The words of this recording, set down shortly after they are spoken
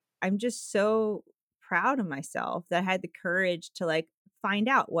I'm just so proud of myself that I had the courage to like find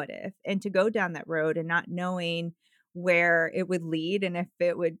out what if and to go down that road and not knowing where it would lead and if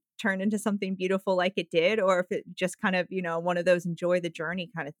it would turn into something beautiful like it did or if it just kind of, one of those enjoy the journey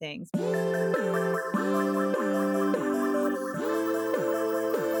kind of things.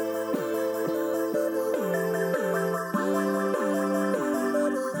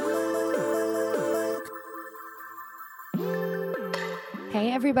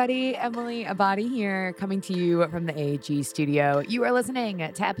 Hey everybody, Emily Abadi here, coming to you from the AG studio. You are listening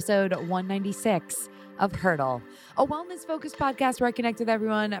to episode 196 of Hurdle, a wellness-focused podcast where I connect with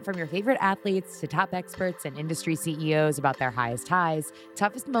everyone from your favorite athletes to top experts and industry CEOs about their highest highs,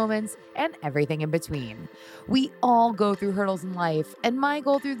 toughest moments, and everything in between. We all go through hurdles in life, and my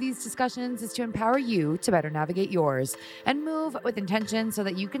goal through these discussions is to empower you to better navigate yours and move with intention so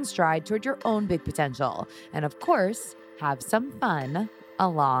that you can stride toward your own big potential. And of course, have some fun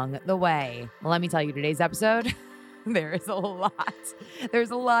along the way. Let me tell you, today's episode, there is a lot.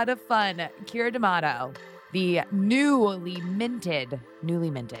 There's a lot of fun. Kira D'Amato, the newly minted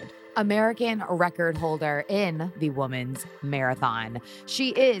American record holder in the women's marathon. She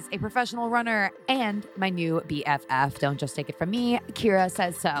is a professional runner and my new BFF. Don't just take it from me. Kira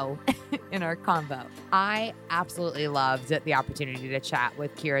says so in our convo. I absolutely loved the opportunity to chat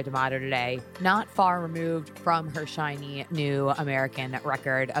with Kira D'Amato today, not far removed from her shiny new American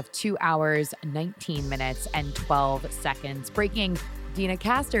record of 2 hours, 19 minutes, and 12 seconds, breaking Dina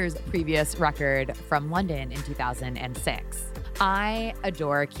Castor's previous record from London in 2006. I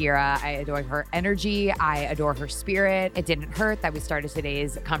adore Kira. I adore her energy. I adore her spirit. It didn't hurt that we started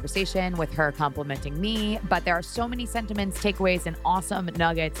today's conversation with her complimenting me, but there are so many sentiments, takeaways, and awesome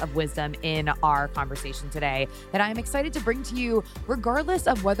nuggets of wisdom in our conversation today that I'm excited to bring to you, regardless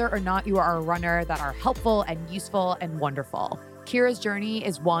of whether or not you are a runner, that are helpful and useful and wonderful. Kira's journey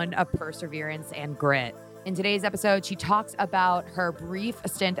is one of perseverance and grit. In today's episode, she talks about her brief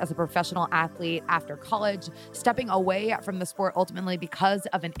stint as a professional athlete after college, stepping away from the sport ultimately because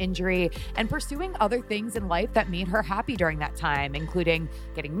of an injury, and pursuing other things in life that made her happy during that time, including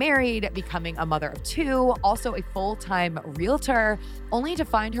getting married, becoming a mother of two, also a full-time realtor, only to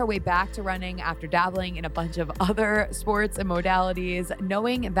find her way back to running after dabbling in a bunch of other sports and modalities,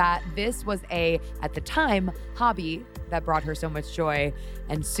 knowing that this was at the time, hobby that brought her so much joy.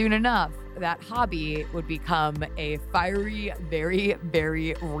 And soon enough, that hobby would become a fiery, very,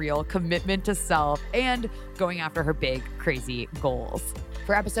 very real commitment to self and going after her big, crazy goals.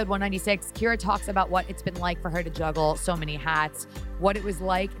 For episode 196, Kira talks about what it's been like for her to juggle so many hats, what it was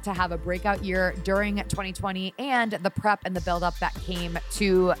like to have a breakout year during 2020, and the prep and the buildup that came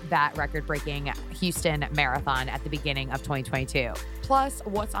to that record-breaking Houston Marathon at the beginning of 2022. Plus,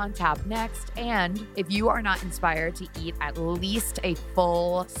 what's on tap next, and if you are not inspired to eat at least a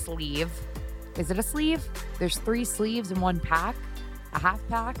full sleeve, is it a sleeve? There's 3 sleeves in one pack, a half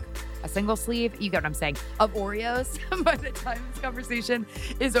pack, a single sleeve, you get what I'm saying, of Oreos by the time this conversation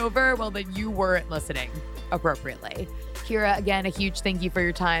is over, well, then you weren't listening appropriately. Kira, again, a huge thank you for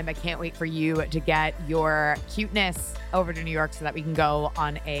your time. I can't wait for you to get your cuteness over to New York so that we can go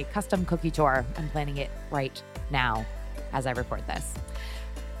on a custom cookie tour. I'm planning it right now as I record this.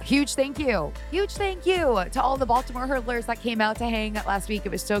 Huge thank you to all the Baltimore hurdlers that came out to hang last week. It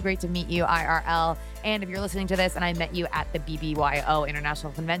was so great to meet you IRL. And if you're listening to this and I met you at the BBYO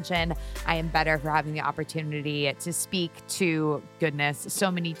International Convention, I am better for having the opportunity to speak to, goodness,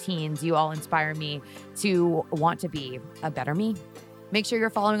 so many teens. You all inspire me to want to be a better me. Make sure you're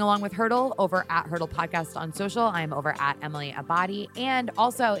following along with Hurdle over at Hurdle Podcast on social. I'm over at Emily Abadi. And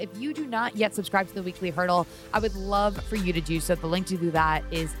also, if you do not yet subscribe to the Weekly Hurdle, I would love for you to do so. The link to do that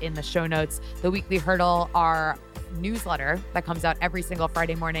is in the show notes. The Weekly Hurdle, our newsletter that comes out every single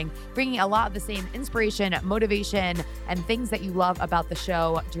Friday morning, bringing a lot of the same inspiration, motivation, and things that you love about the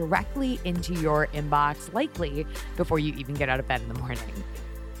show directly into your inbox, likely before you even get out of bed in the morning.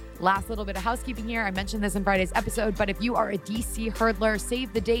 Last little bit of housekeeping here. I mentioned this in Friday's episode, but if you are a DC hurdler,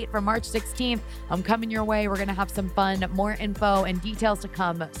 save the date for March 16th. I'm coming your way. We're going to have some fun, more info and details to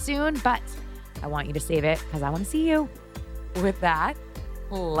come soon, but I want you to save it because I want to see you. With that,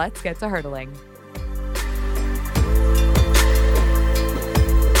 let's get to hurdling.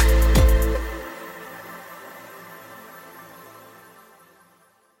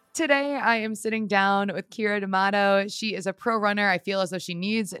 Today, I am sitting down with Kira D'Amato. She is a pro runner. I feel as though she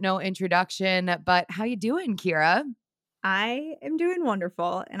needs no introduction, but how you doing, Kira? I am doing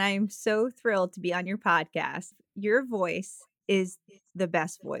wonderful, and I am so thrilled to be on your podcast. Your voice is the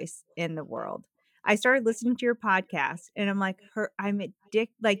best voice in the world. I started listening to your podcast and I'm like, her I'm addic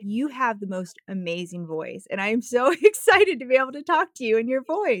like you have the most amazing voice and I am so excited to be able to talk to you in your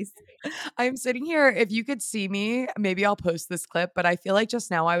voice. I'm sitting here. If you could see me, maybe I'll post this clip, but I feel like just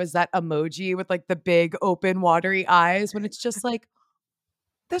now I was that emoji with like the big open watery eyes when it's just like,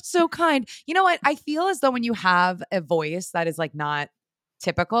 that's so kind. You know what? I feel as though when you have a voice that is like not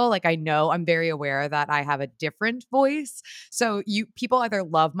typical, like I know I'm very aware that I have a different voice. So you people either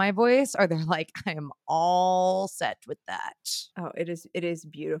love my voice or they're like, I am all set with that. Oh, it is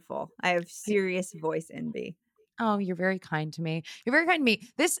beautiful. I have serious voice envy. Oh, you're very kind to me. You're very kind to me.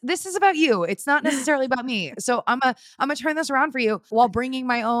 This is about you. It's not necessarily about me. So I'm gonna turn this around for you while bringing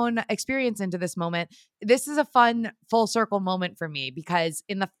my own experience into this moment. This is a fun full circle moment for me because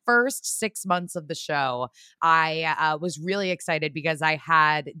in the first 6 months of the show, I was really excited because I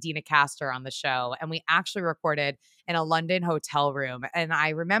had Dina Castor on the show, and we actually recorded in a London hotel room. And I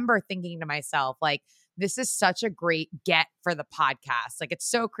remember thinking to myself, like, this is such a great get for the podcast. Like, it's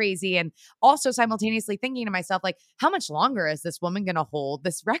so crazy. And also simultaneously thinking to myself, like, how much longer is this woman going to hold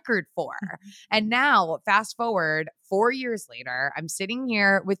this record for? And now, fast forward 4 years later, I'm sitting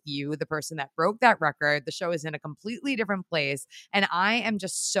here with you, the person that broke that record. The show is in a completely different place. And I am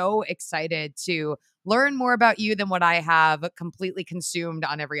just so excited to learn more about you than what I have completely consumed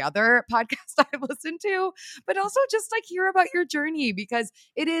on every other podcast I've listened to, but also just like hear about your journey because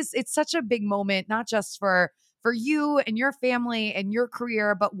it's such a big moment, not just for you and your family and your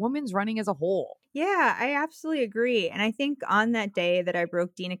career, but women's running as a whole. Yeah, I absolutely agree. And I think on that day that I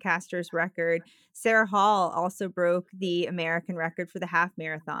broke Dina Castor's record, Sarah Hall also broke the American record for the half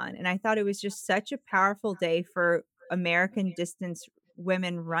marathon. And I thought it was just such a powerful day for American distance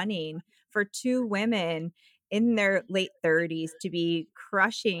women running, for two women in their late 30s to be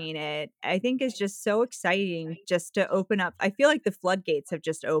crushing it. I think is just so exciting just to open up. I feel like the floodgates have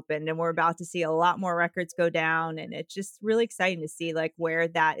just opened and we're about to see a lot more records go down and it's just really exciting to see like where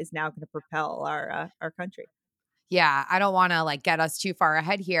that is now going to propel our country. Yeah, I don't want to like get us too far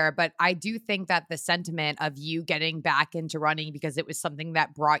ahead here, but I do think that the sentiment of you getting back into running because it was something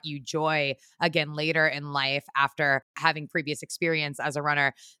that brought you joy again later in life after having previous experience as a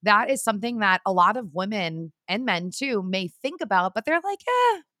runner, that is something that a lot of women and men too may think about, but they're like,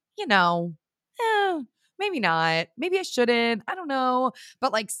 you know, eh, maybe not. Maybe I shouldn't. I don't know.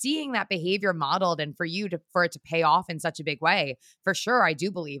 But like seeing that behavior modeled and for it to pay off in such a big way, for sure, I do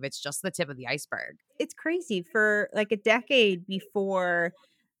believe it's just the tip of the iceberg. It's crazy for like a decade before.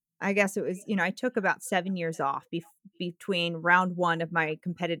 I guess it was, I took about 7 years off between round 1 of my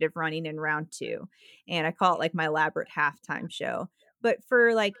competitive running and round 2, and I call it, like, my elaborate halftime show. But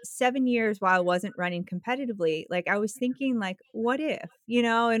for, like, 7 years while I wasn't running competitively, like, I was thinking, like, "What if?"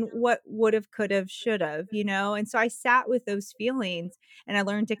 And what would've, could've, should've? And so I sat with those feelings, and I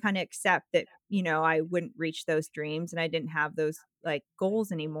learned to kinda accept that, I wouldn't reach those dreams, and I didn't have those, like,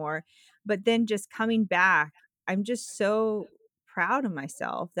 goals anymore. But then just coming back, I'm just so proud of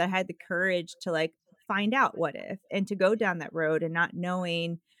myself that I had the courage to like find out what if and to go down that road and not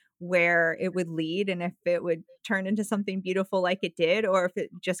knowing where it would lead and if it would turn into something beautiful like it did or if it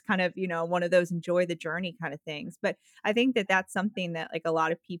just kind of, one of those enjoy the journey kind of things. But I think that that's something that like a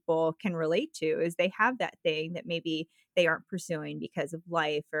lot of people can relate to is they have that thing that maybe they aren't pursuing because of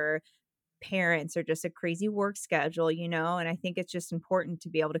life or parents or just a crazy work schedule, and I think it's just important to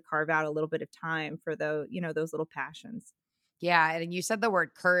be able to carve out a little bit of time for those little passions. Yeah, and you said the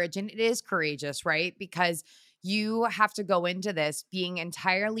word courage, and it is courageous, right? Because you have to go into this being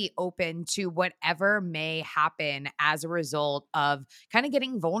entirely open to whatever may happen as a result of kind of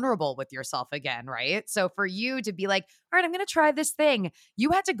getting vulnerable with yourself again, right? So for you to be like, all right, I'm going to try this thing,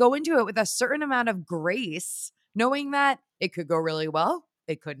 you had to go into it with a certain amount of grace, knowing that it could go really well.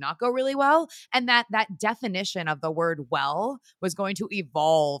 It could not go really well. And that definition of the word well was going to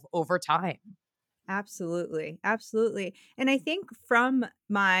evolve over time. Absolutely, absolutely, and I think from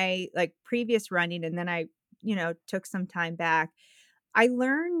my, like, previous running and then I, took some time back, I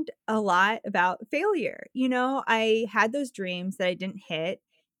learned a lot about failure. I had those dreams that I didn't hit,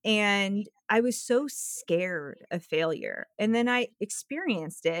 and I was so scared of failure. And then I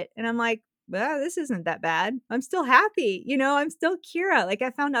experienced it, and I'm like, well, this isn't that bad. I'm still happy. I'm still Kira. Like,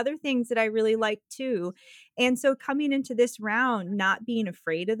 I found other things that I really like too. And so, coming into this round, not being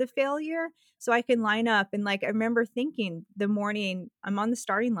afraid of the failure, so I can line up. And like, I remember thinking the morning I'm on the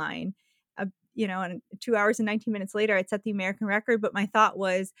starting line and 2 hours and 19 minutes later, I'd set the American record, but my thought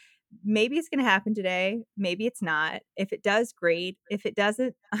was, maybe it's gonna happen today, maybe it's not. If it does, great. If it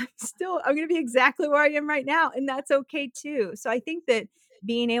doesn't, I'm gonna be exactly where I am right now, and that's okay too. So I think that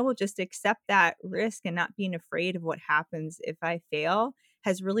being able just to accept that risk and not being afraid of what happens if I fail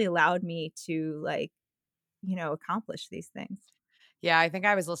has really allowed me to like, accomplish these things. Yeah, I think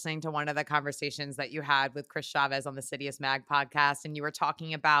I was listening to one of the conversations that you had with Chris Chavez on the Citius Mag podcast, and you were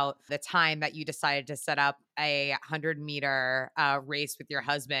talking about the time that you decided to set up a 100-meter race with your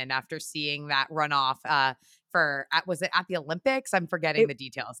husband after seeing that runoff was it at the Olympics? I'm forgetting It the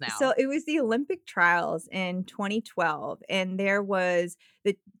details now. So it was the Olympic trials in 2012, and there was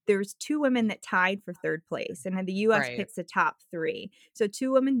 2 women that tied for 3rd place, and then the US Right. picks the top 3. So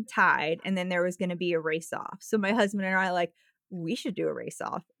 2 women tied, and then there was gonna be a race off. So my husband and I are like, "We should do a race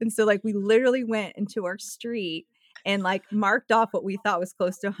off." And so, like, we literally went into our street and, like, marked off what we thought was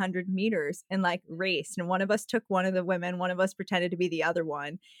close to 100 meters and, like, raced, and one of us took one of the women, one of us pretended to be the other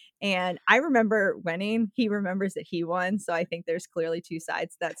one, and I remember winning, he remembers that he won, so I think there's clearly 2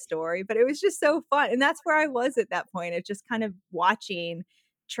 sides to that story, but it was just so fun, and that's where I was at that point, of just kind of watching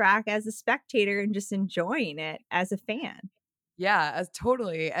track as a spectator and just enjoying it as a fan. Yeah,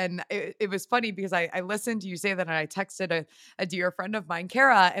 totally. And it was funny because I listened to you say that and I texted a dear friend of mine,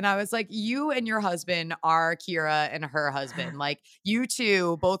 Kara, and I was like, you and your husband are Kira and her husband. Like, you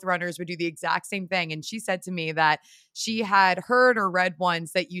two, both runners, would do the exact same thing. And she said to me that she had heard or read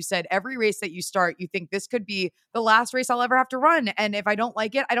once that you said every race that you start, you think this could be the last race I'll ever have to run. And if I don't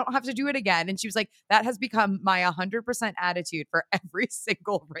like it, I don't have to do it again. And she was like, that has become my 100% attitude for every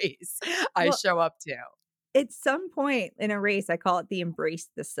single race I Well, show up to. at some point in a race, I call it the embrace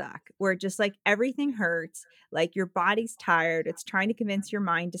the suck, where just like everything hurts, like your body's tired, it's trying to convince your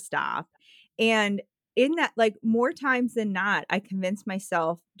mind to stop. And in that, like more times than not, I convince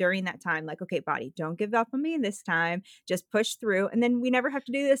myself during that time, like, okay, body, don't give up on me this time, just push through. And then we never have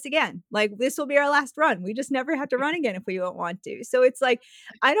to do this again. Like, this will be our last run. We just never have to run again if we don't want to. So it's like,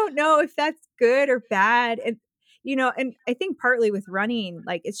 I don't know if that's good or bad. And I think partly with running,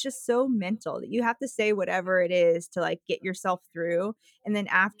 like, it's just so mental that you have to say whatever it is to, like, get yourself through, and then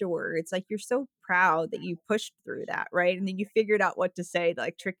afterwards, like, you're so proud that you pushed through that, right? And then you figured out what to say to,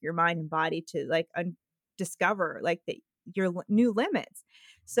 like, trick your mind and body to, like, discover, like, your new limits.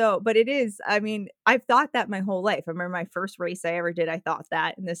 So but it is I mean, I've thought that my whole life. I remember my first race I ever did, I thought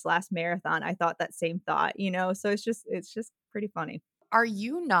that. In this last marathon, I thought that same thought? So it's just pretty funny. Are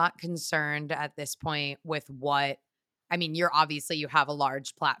you not concerned at this point with what I mean, you have a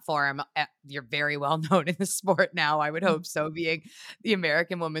large platform. You're very well known in the sport now. I would hope so, being the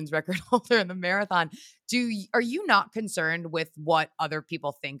American women's record holder in the marathon. Are you not concerned with what other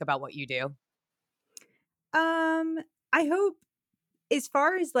people think about what you do? Um, I hope as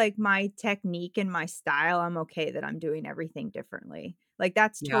far as, like, my technique and my style, I'm okay that I'm doing everything differently. Like,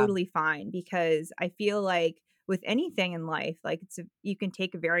 that's Yeah. totally fine because I feel like with anything in life, like, you can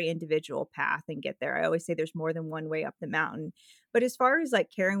take a very individual path and get there. I always say there's more than one way up the mountain. But as far as, like,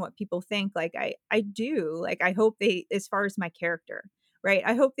 caring what people think, like, I do. Like, I hope they as far as my character, right?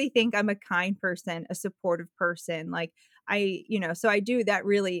 I hope they think I'm a kind person, a supportive person, like, so I do that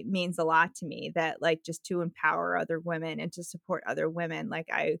really means a lot to me that like just to empower other women and to support other women. Like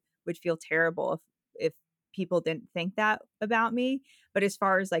I would feel terrible if people didn't think that about me. But as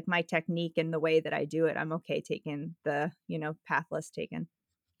far as like my technique and the way that I do it, I'm okay taking the path less taken.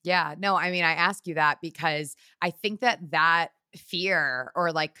 Yeah. No, I mean, I ask you that because I think that fear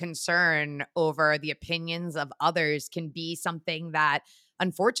or like concern over the opinions of others can be something that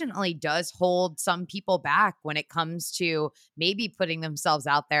unfortunately does hold some people back when it comes to maybe putting themselves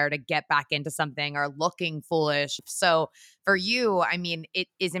out there to get back into something or looking foolish. So for you, I mean, it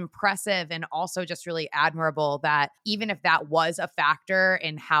is impressive and also just really admirable that even if that was a factor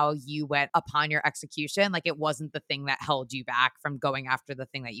in how you went upon your execution, like it wasn't the thing that held you back from going after the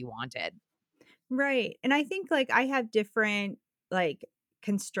thing that you wanted. Right. And I think like I have different like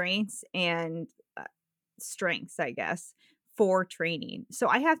constraints and strengths, I guess, for training. So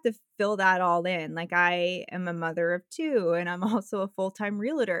I have to fill that all in. Like I am a mother of 2 and I'm also a full-time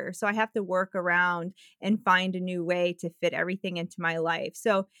realtor. So I have to work around and find a new way to fit everything into my life.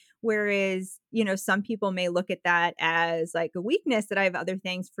 So whereas some people may look at that as like a weakness that I have other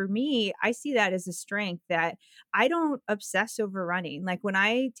things, for me, I see that as a strength that I don't obsess over running. Like when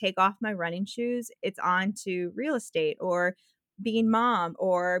I take off my running shoes, it's on to real estate or being mom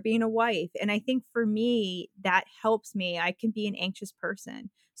or being a wife. And I think for me, that helps me. I can be an anxious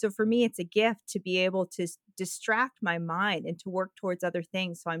person. So for me, it's a gift to be able to distract my mind and to work towards other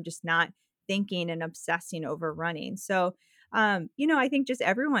things. So I'm just not thinking and obsessing over running. So I think just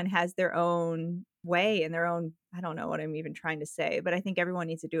everyone has their own way and their own, I don't know what I'm even trying to say, but I think everyone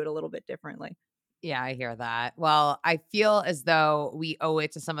needs to do it a little bit differently. Yeah, I hear that. Well, I feel as though we owe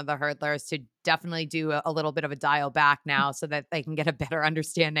it to some of the hurdlers to definitely do a little bit of a dial back now so that they can get a better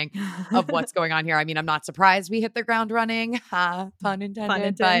understanding of what's going on here. I mean, I'm not surprised we hit the ground running, pun Pun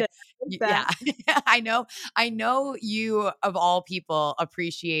intended, but intended. Like yeah, that. I know you of all people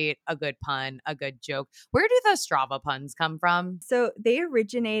appreciate a good pun, a good joke. Where do the Strava puns come from? So they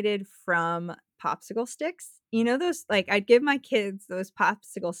originated from popsicle sticks. You know those like I'd give my kids those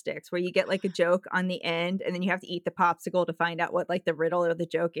popsicle sticks where you get like a joke on the end and then you have to eat the popsicle to find out what like the riddle or the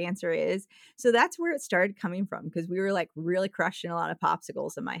joke answer is. So that's where it started coming from because we were like really crushing a lot of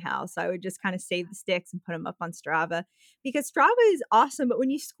popsicles in my house. I would just kind of save the sticks and put them up on Strava because Strava is awesome, but when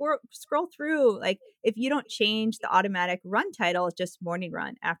you scroll through like if you don't change the automatic run title, it's just morning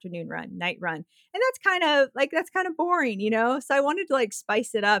run, afternoon run, night run, and that's kind of boring, you know? So I wanted to like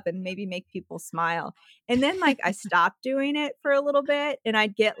spice it up and maybe make people smile. And then like I stopped doing it for a little bit and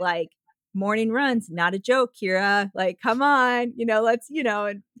I'd get like morning runs, not a joke, Kira. Like, come on,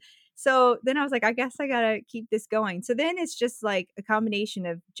 and so then I was like, I guess I gotta keep this going. So then it's just like a combination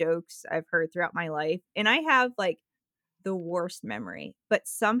of jokes I've heard throughout my life. And I have like the worst memory, but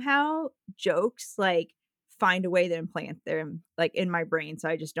somehow jokes, like, find a way to implant them, like, in my brain so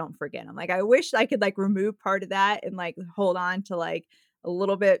I just don't forget them. Like, I wish I could, like, remove part of that and, like, hold on to, like, a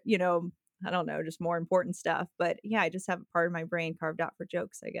little bit, I don't know, just more important stuff, but, yeah, I just have a part of my brain carved out for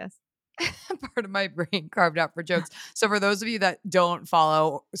jokes, I guess. Part of my brain carved out for jokes. So for those of you that don't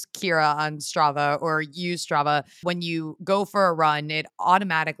follow Kira on Strava or use Strava, when you go for a run, it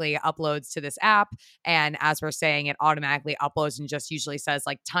automatically uploads to this app. And as we're saying, it automatically uploads and just usually says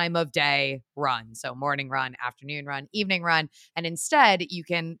like time of day run. So morning run, afternoon run, evening run. And instead you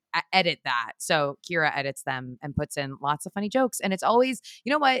can edit that. So Kira edits them and puts in lots of funny jokes. And it's always,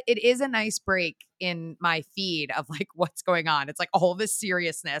 you know what? It is a nice break in my feed of like what's going on. It's like all this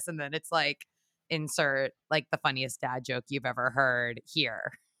seriousness and then it's like insert like the funniest dad joke you've ever heard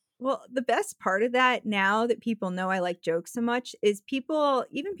here. Well, the best part of that now that people know I like jokes so much is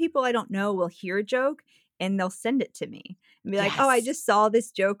even people I don't know will hear a joke and they'll send it to me and be like, "Oh, I Yes. just saw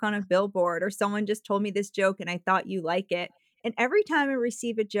this joke on a billboard," or "Someone just told me this joke and I thought you like it." And every time I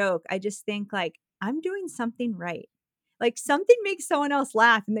receive a joke, I just think like, I'm doing something right. Like something makes someone else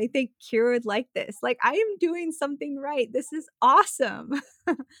laugh and they think Kira would like this. Like I am doing something right. This is awesome.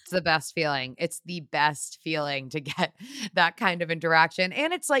 It's the best feeling. It's the best feeling to get that kind of interaction.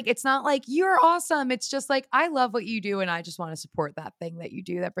 And it's like, it's not like you're awesome. It's just like, I love what you do. And I just want to support that thing that you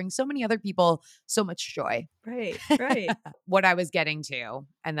do that brings so many other people so much joy. Right, right. What I was getting to,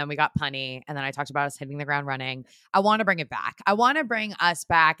 and then we got punny, and then I talked about us hitting the ground running. I want to bring it back. I want to bring us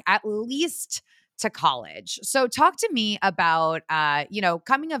back at least to college. So talk to me about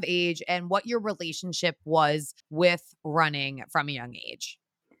coming of age and what your relationship was with running from a young age.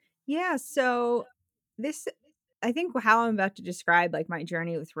 Yeah, so this I think how I'm about to describe like my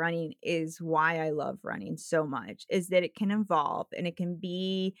journey with running is why I love running so much is that it can evolve and it can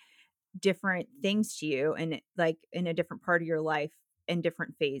be different things to you and like in a different part of your life in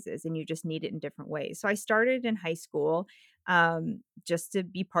different phases and you just need it in different ways. So I started in high school just to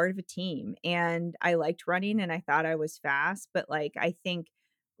be part of a team and I liked running and I thought I was fast, but like I think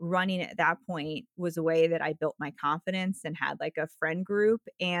running at that point was a way that I built my confidence and had like a friend group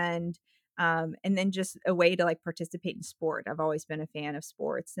and then just a way to like participate in sport. I've always been a fan of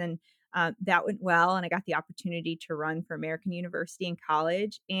sports and that went well, and I got the opportunity to run for American University in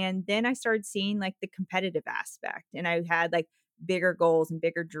college. And then I started seeing like the competitive aspect, and I had like bigger goals and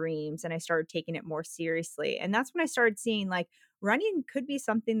bigger dreams, and I started taking it more seriously. And that's when I started seeing like running could be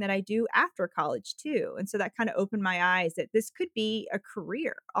something that I do after college too. And so that kind of opened my eyes that this could be a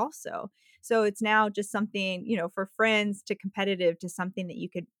career also. So it's now just something, for friends to competitive to something that you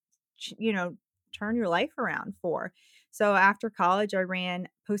could, ch- you know, turn your life around for. So after college, I ran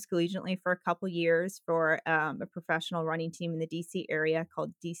post collegiately for a couple years for a professional running team in the DC area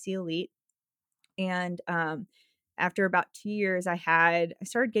called DC Elite. And after about 2 years, I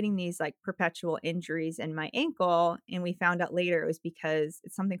started getting these like perpetual injuries in my ankle, and we found out later it was because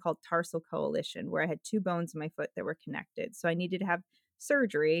it's something called tarsal coalition, where I had two bones in my foot that were connected. So I needed to have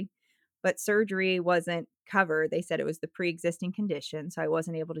surgery, but surgery wasn't covered. They said it was the pre-existing condition, so I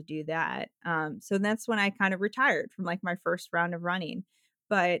wasn't able to do that. So that's when I kind of retired from like my first round of running.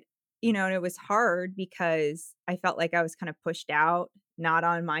 But and it was hard because I felt like I was kind of pushed out, not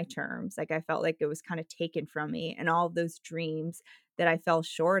on my terms. Like I felt like it was kind of taken from me, and all of those dreams that I fell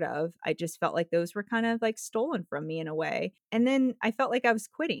short of, I just felt like those were kind of like stolen from me in a way. And then I felt like I was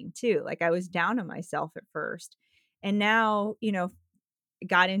quitting too. Like I was down on myself at first. And now, I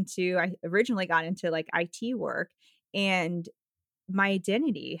originally got into like IT work, and my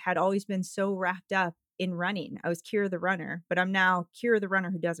identity had always been so wrapped up in running. I was Kira the runner, but I'm now Kira the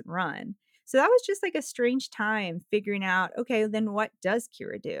runner who doesn't run. So that was just like a strange time figuring out, okay, then what does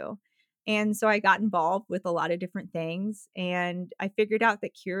Kira do? And so I got involved with a lot of different things and I figured out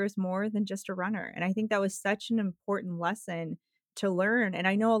that Kira is more than just a runner. And I think that was such an important lesson to learn. And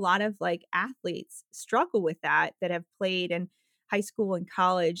I know a lot of like athletes struggle with that have played in high school and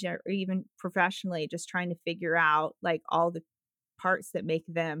college or even professionally, just trying to figure out like all the parts that make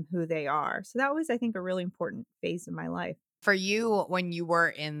them who they are. So that was, I think, a really important phase of my life. For you, when you were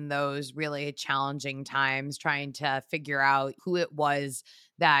in those really challenging times trying to figure out who it was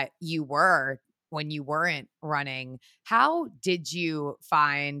that you were when you weren't running, how did you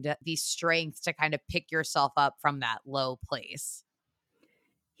find the strength to kind of pick yourself up from that low place?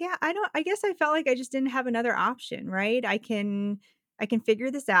 Yeah, I guess I felt like I just didn't have another option, right? I can figure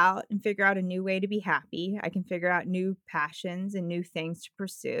this out and figure out a new way to be happy. I can figure out new passions and new things to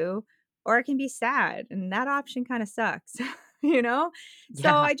pursue, or I can be sad, and that option kind of sucks, you know? So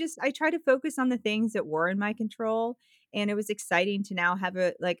Yeah. I try to focus on the things that were in my control, and it was exciting to now have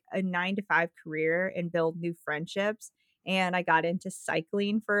a 9 to 5 career and build new friendships. And I got into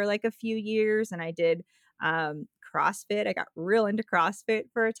cycling for like a few years and I did CrossFit. I got real into CrossFit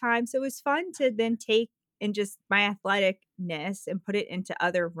for a time. So it was fun to then take and just my athleticness and put it into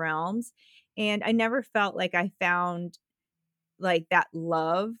other realms. And I never felt like I found like, that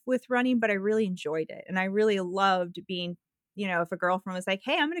love with running, but I really enjoyed it, and I really loved being if a girlfriend was like,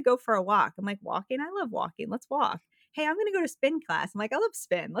 "Hey, I'm gonna go for a walk." I'm like, "Walking? I love walking. Let's walk." "Hey, I'm gonna go to spin class." I'm like, "I love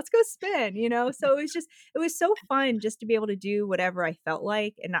spin. Let's go spin," you know? So it was so fun just to be able to do whatever I felt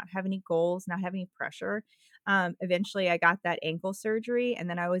like and not have any goals, not have any pressure. Eventually, I got that ankle surgery, and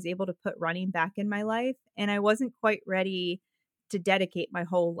then I was able to put running back in my life, and I wasn't quite ready to dedicate my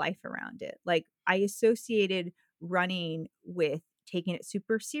whole life around it. Like, I associated running with taking it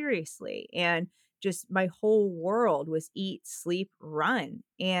super seriously and just my whole world was eat, sleep, run.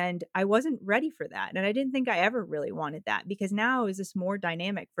 And I wasn't ready for that. And I didn't think I ever really wanted that because now is this more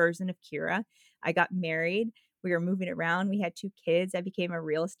dynamic version of Kira. I got married. We were moving around. We had 2 kids. I became a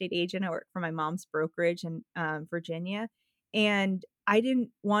real estate agent. I worked for my mom's brokerage in Virginia. And I didn't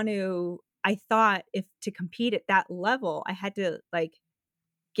want to, I thought if to compete at that level, I had to like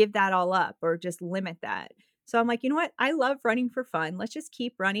give that all up or just limit that. So I'm like, "You know what? I love running for fun. Let's just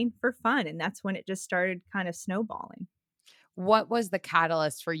keep running for fun." And that's when it just started kind of snowballing. What was the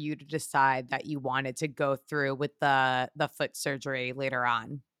catalyst for you to decide that you wanted to go through with the foot surgery later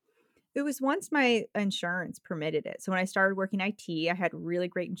on? It was once my insurance permitted it. So when I started working IT, I had really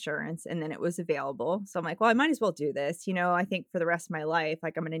great insurance and then it was available. So I'm like, "Well, I might as well do this. I think for the rest of my life,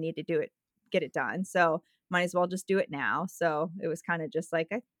 like I'm going to need to do it, get it done. So might as well just do it now." So it was kind of just like,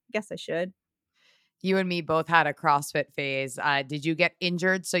 I guess I should. You and me both had a CrossFit phase. Did you get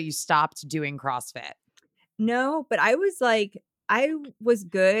injured so you stopped doing CrossFit? No, but I was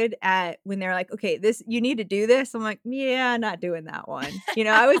good at when they're like, "Okay, this you need to do this." I'm like, "Yeah, not doing that one."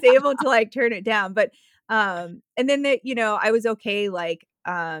 I was able to, like, turn it down, but, and then I was okay, like,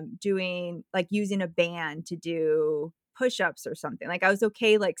 doing like, using a band to do push-ups or something. Like, I was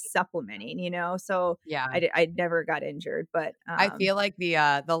okay, like, supplementing, so Yeah. I never got injured, but, I feel like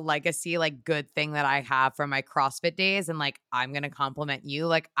the legacy, like, good thing that I have from my CrossFit days, and, like, I'm gonna compliment you,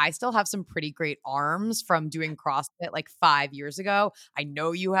 like, I still have some pretty great arms from doing CrossFit, like, 5 years ago. I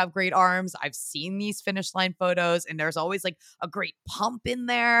know you have great arms. I've seen these finish line photos, and there's always, like, a great pump in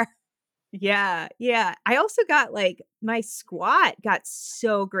there. Yeah, yeah. I also got, like my squat got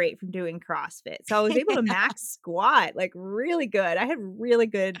so great from doing CrossFit. So I was able to max squat, like, really good. I had really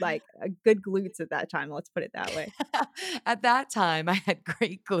good, like, good glutes at that time, let's put it that way. At that time, I had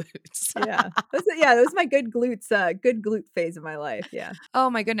great glutes. Yeah, that was my good glute phase of my life, yeah. Oh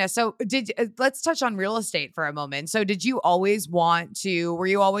my goodness. So let's touch on real estate for a moment. So did you always were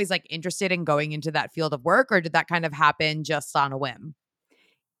you always like interested in going into that field of work, or did that kind of happen just on a whim?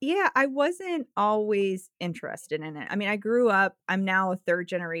 Yeah, I wasn't always interested in it. I mean, I grew up I'm now a 3rd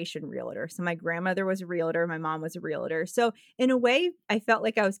generation realtor. So my grandmother was a realtor, my mom was a realtor. So in a way, I felt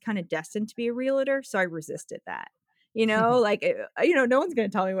like I was kinda destined to be a realtor, so I resisted that. Like, no one's gonna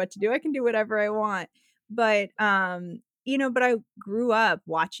tell me what to do. I can do whatever I want. But I grew up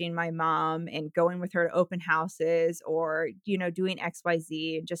watching my mom and going with her to open houses or, doing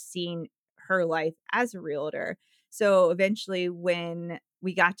XYZ and just seeing her life as a realtor. So eventually when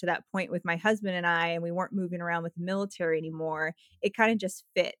we got to that point with my husband and I, and we weren't moving around with the military anymore, it kind of just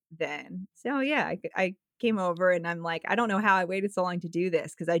fit then. So yeah, I came over and I'm like, I don't know how I waited so long to do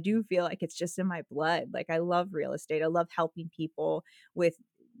this because I do feel like it's just in my blood. Like I love real estate. I love helping people with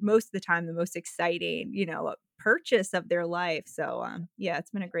most of the time the most exciting, purchase of their life. So, yeah,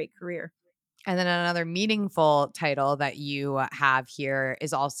 it's been a great career. And then another meaningful title that you have here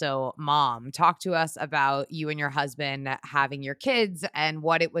is also mom. Talk to us about you and your husband having your kids and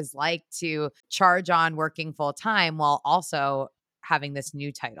what it was like to charge on working full time while also having this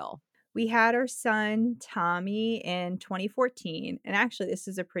new title. We had our son Tommy in 2014, and actually this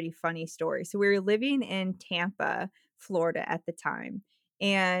is a pretty funny story. So we were living in Tampa, Florida at the time,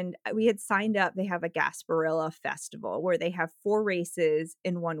 and we had signed up. They have a Gasparilla festival where they have 4 races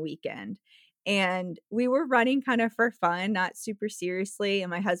in one weekend. And we were running kind of for fun, not super seriously, and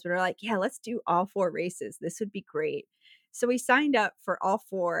my husband were like, "Yeah, let's do all 4 races. This would be great." So we signed up for all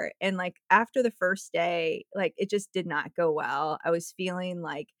 4, and, like, after the first day, like, it just did not go well. I was feeling,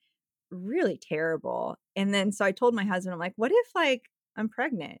 like, really terrible. And then so I told my husband, I'm like, "What if, like, I'm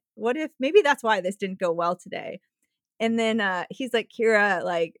pregnant? What if maybe that's why this didn't go well today?" And then, he's like, "Kira,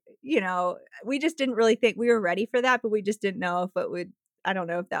 like, we just didn't really think we were ready for that, but we just didn't know if it would I don't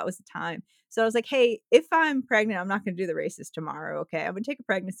know if that was the time." So I was like, "Hey, if I'm pregnant, I'm not gonna do the races tomorrow, okay? I'm gonna take a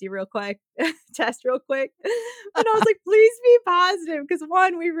pregnancy real quick, test real quick." And I was like, "Please be positive, because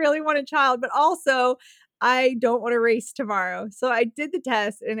 1, we really want a child, but also I don't wanna race tomorrow." So I did the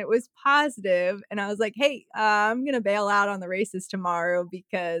test and it was positive, and I was like, "Hey, I'm gonna bail out on the races tomorrow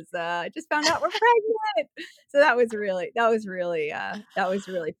because, I just found out we're pregnant." So that was really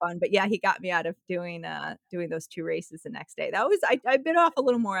fun. But yeah, he got me out of doing those 2 races the next day. I bit off a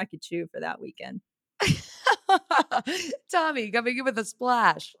little more I could chew for that weekend. Tommy coming in with a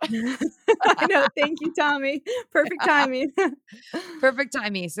splash. I know, thank you, Tommy. Perfect timing. Perfect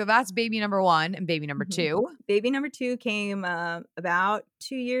timing. So that's baby number 1 and baby number Mhm. 2. Baby number 2 came, about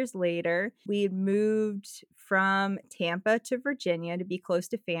 2 years later. We had moved from Tampa to Virginia to be close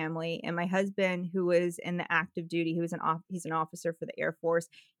to family, and my husband, who was in the active duty, he's an officer for the Air Force,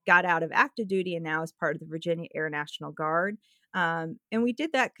 got out of active duty and now is part of the Virginia Air National Guard. And we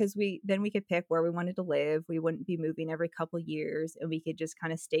did that because we could pick where we wanted to live. We wouldn't be moving every couple years, and we could just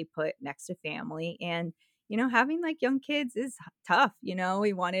kinda stay put next to family. And, having, like, young kids is tough,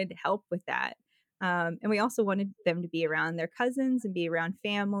 we wanted help with that. And we also wanted them to be around their cousins and be around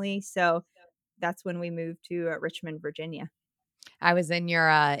family, so that's when we moved to, Richmond, Virginia. I was in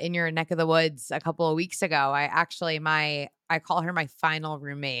your neck of the woods a couple of weeks ago. I call her my final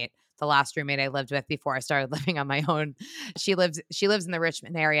roommate, the last roommate I lived with before I started living on my own. She lives in the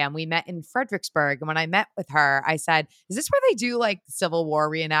Richmond area, and we met in Fredericksburg. And when I met with her, I said, "Is this where they do like Civil War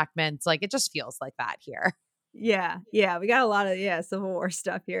reenactments? Like it just feels like that here." Yeah, yeah, we got a lot of, Civil War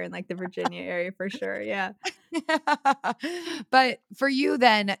stuff here in, like, the Virginia area for sure, yeah. But for you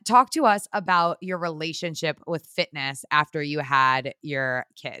then, talk to us about your relationship with fitness after you had your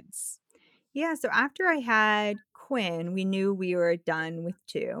kids. Yeah, so after I had Quinn, we knew we were done with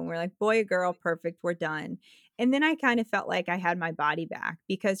 2, and we're like, "Boy, girl, perfect, we're done." And then I kinda felt like I had my body back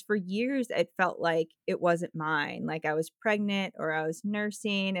because for years it felt like it wasn't mine, like I was pregnant or I was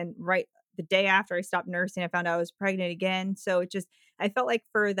nursing, and right the day after I stopped nursing, I found out I was pregnant again, so I felt like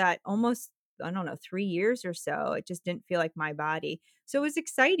for that almost, I don't know, 3 years or so, it just didn't feel like my body. So it was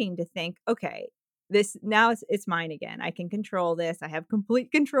exciting to think, "Okay, this now it's mine again. I can control this. I have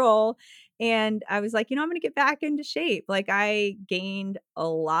complete control." And I was like, "I'm gonna get back into shape." Like, I gained a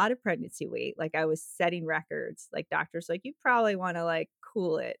lot of pregnancy weight, like, I was setting records, like, doctors like, "You probably wanna, like,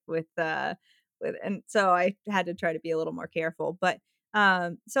 cool it with," and so I had to try to be a little more careful, but,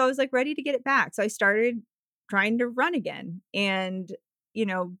 so I was, like, ready to get it back, so I started trying to run again, and,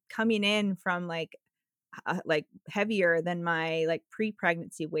 coming in from, like, heavier than my, like,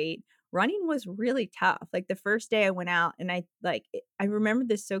 pre-pregnancy weight, running was really tough. Like, the first day I went out and I remember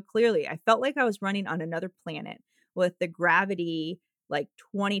this so clearly. I felt like I was running on another planet with the gravity, like,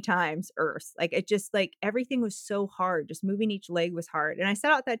 20 times Earth. Like, it just like, everything was so hard, just moving each leg was hard, and I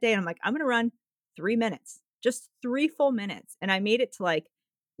set out that day and I'm like, "I'm gonna run 3 minutes, just 3 full minutes," and I made it to, like,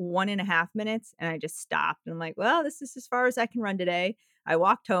 1.5 minutes, and I just stopped, and I'm like, "Well, this is as far as I can run today." I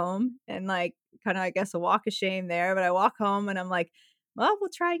walked home and, like, kinda, I guess, a walk of shame there, but I walk home and I'm like, "Well, we'll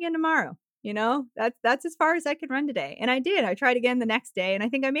try again tomorrow." That's as far as I can run today, and I did. I tried again the next day, and I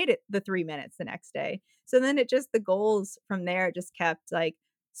think I made it the 3 minutes the next day. So then the goals from there just kept, like,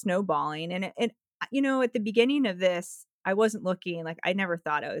 snowballing, at the beginning of this, I wasn't looking like, I never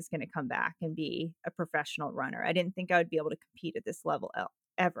thought I was gonna come back and be a professional runner. I didn't think I would be able to compete at this level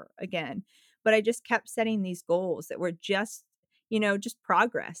ever again, but I just kept setting these goals that were just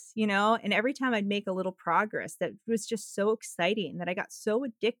progress, and every time I'd make a little progress, that was just so exciting that I got so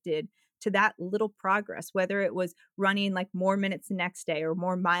addicted to that little progress, whether it was running like more minutes the next day or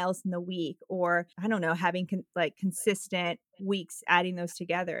more miles in the week, or I don't know, having like consistent weeks, adding those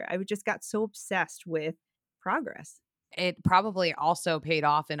together. I would just got so obsessed with progress. It probably also paid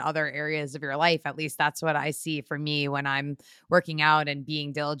off in other areas of your life. At least that's what I see for me when I'm working out and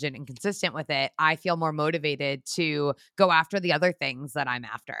being diligent and consistent with it. I feel more motivated to go after the other things that I'm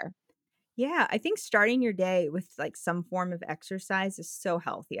after. Yeah, I think starting your day with like some form of exercise is so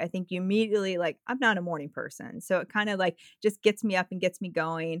healthy. I think you immediately like I'm not a morning person, so it kind of like just gets me up and gets me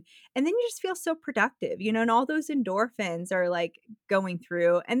going. And then you just feel so productive, and all those endorphins are like going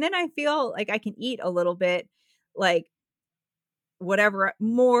through. And then I feel like I can eat a little bit like whatever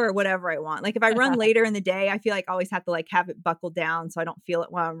I want. Like if I run later in the day, I feel like I always have to like have it buckled down so I don't feel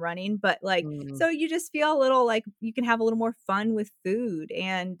it while I'm running. But like Mm. so you just feel a little like you can have a little more fun with food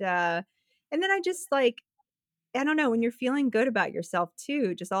and then I just like I don't know, when you're feeling good about yourself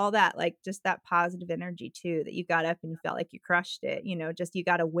too, just all that like just that positive energy too that you got up and you felt like you crushed it, just you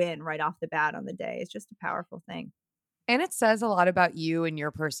got to win right off the bat on the day. It's just a powerful thing. And it says a lot about you and your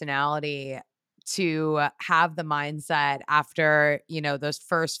personality to have the mindset after, those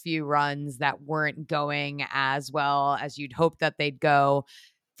first few runs that weren't going as well as you'd hoped that they'd go,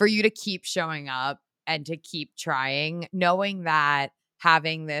 for you to keep showing up and to keep trying, knowing that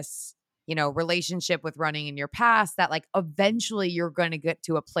having this, relationship with running in your past, that like eventually you're going to get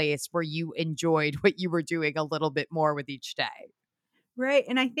to a place where you enjoyed what you were doing a little bit more with each day. Right,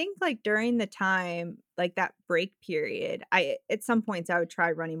 and I think, like, during the time, like, that break period, I at some points, I would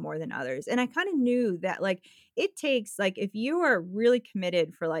try running more than others, and I kinda knew that, like, it takes like, if you are really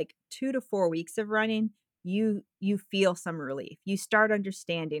committed for, like, 2 to 4 weeks of running, you feel some relief. You start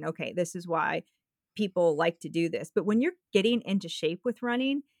understanding, "Okay, this is why people like to do this," but when you're getting into shape with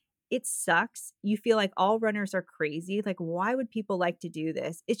running, it sucks. You feel like all runners are crazy, like, "Why would people like to do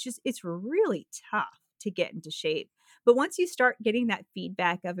this?" It's really tough to get into shape. But once you start getting that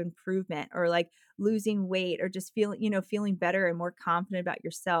feedback of improvement or like losing weight or just feeling better and more confident about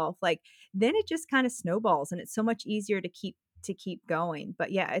yourself, like then it just kind of snowballs and it's so much easier to keep going.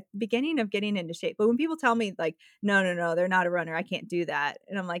 But yeah, at the beginning of getting into shape. But when people tell me like, no, no, no, they're not a runner, I can't do that.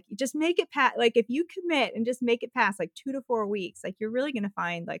 And I'm like, just make it past like if you commit and just make it past like 2 to 4 weeks, like you're really gonna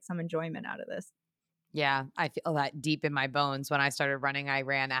find like some enjoyment out of this. Yeah, I feel that deep in my bones. When I started running, I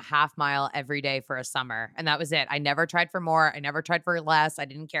ran a half mile every day for a summer, and that was it. I never tried for more. I never tried for less. I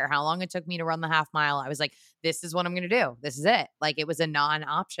didn't care how long it took me to run the half mile. I was like, this is what I'm going to do. This is it. Like it was a non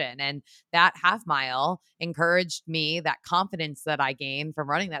option. And that half mile encouraged me. That confidence that I gained from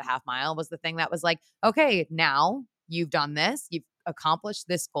running that half mile was the thing that was like, okay, now you've done this, you've accomplished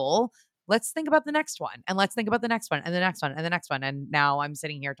this goal. Let's think about the next one, and let's think about the next one, and the next one, and the next one. And now I'm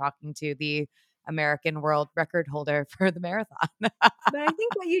sitting here talking to the American world record holder for the marathon. But I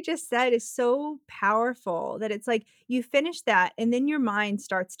think what you just said is so powerful that it's like you finish that and then your mind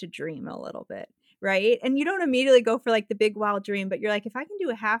starts to dream a little bit, right? And you don't immediately go for like the big wild dream, but you're like, if I can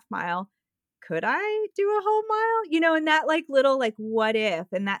do a half mile, could I do a whole mile? And that like little like what if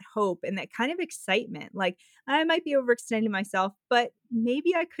and that hope and that kind of excitement. Like I might be overextending myself, but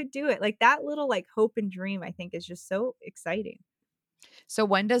maybe I could do it. Like that little like hope and dream, I think is just so exciting. So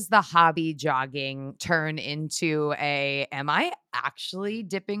when does the hobby jogging turn into am I actually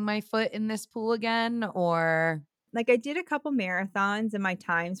dipping my foot in this pool again, or Like, I did a couple marathons and my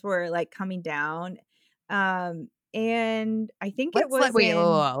times were, like, coming down, and I think it was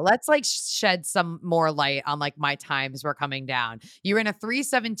in let's like shed some more light on like my times were coming down. You were in a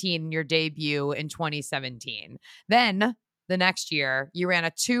 3:17 in your debut in 2017. Then the next year you ran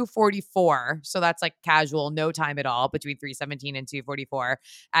a 2:44. So that's like casual, no time at all between 3:17 and 2:44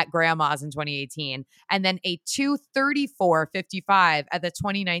 at Grandma's in 2018. And then a 2:34:55 at the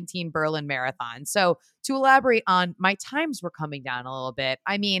 2019 Berlin Marathon. So to elaborate on my times were coming down a little bit.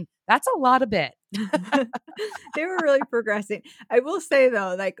 I mean, that's a lot of bit. they were really progressing. I will say,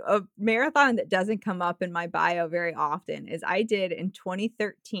 though, like, a marathon that doesn't come up in my bio very often is I did in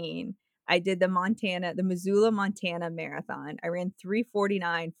 2013, I did the Missoula, Montana Marathon. I ran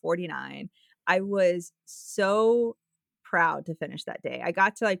 3:49:49. I was so proud to finish that day. I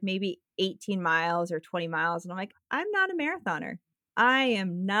got to, like, maybe 18 miles or 20 miles, and I'm like, "I'm not a marathoner. I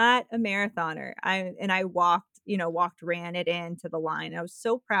am not a marathoner." I walked, ran it into the line. I was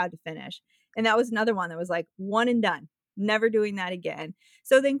so proud to finish. And that was another one that was like one and done, never doing that again.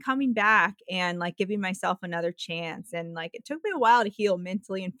 So then coming back and like giving myself another chance. And like it took me a while to heal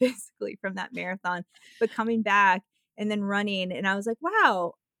mentally and physically from that marathon, but coming back and then running. And I was like,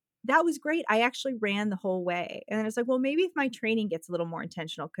 wow, that was great. I actually ran the whole way. And then it's like, well, maybe if my training gets a little more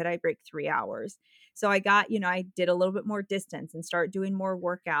intentional, could I break 3 hours? So I did a little bit more distance and start doing more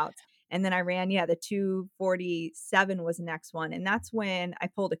workouts. And then I ran, yeah, the 2:47 was the next one. And that's when I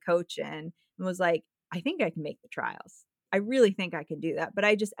pulled a coach in and was like, I think I can make the trials. I really think I can do that. But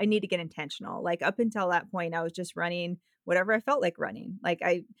I need to get intentional. Like up until that point, I was just running whatever I felt like running. Like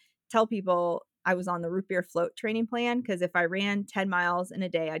I tell people I was on the root beer float training plan because if I ran 10 miles in a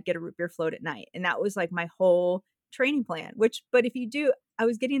day, I'd get a root beer float at night. And that was like my whole training plan, but if you do, I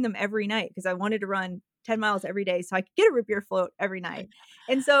was getting them every night because I wanted to run 10 miles every day so I could get a root beer float every night.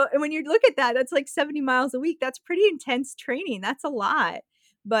 And when you look at that, that's like 70 miles a week. That's pretty intense training. That's a lot.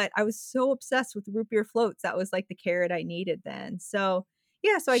 But I was so obsessed with root beer floats. That was like the carrot I needed then. So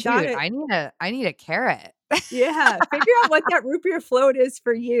yeah, so I got Shoot, it. I need a carrot. Yeah, figure out what that root beer float is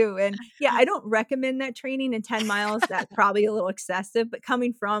for you, and yeah, I don't recommend that training in 10 miles, that's probably a little excessive, but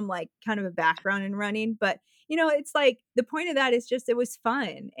coming from, like, kind of a background in running, but, it's like, the point of that is just it was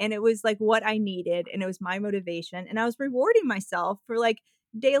fun, and it was, like, what I needed, and it was my motivation, and I was rewarding myself for, like,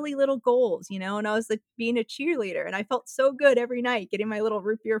 daily little goals, and I was, like, being a cheerleader, and I felt so good every night getting my little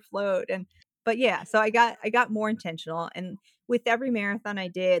root beer float, but yeah, so I got more intentional, and with every marathon I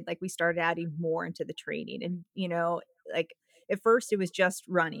did, like, we started adding more into the training and, like, at first it was just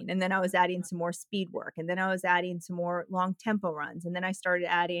running, and then I was adding some more speed work, and then I was adding some more long tempo runs, and then I started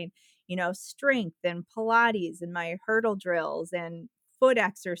adding, strength and Pilates and my hurdle drills and foot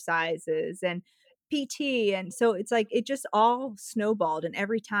exercises and PT, and so it's like it just all snowballed, and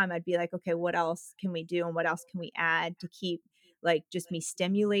every time I'd be like, "Okay, what else can we do and what else can we add to keep like just me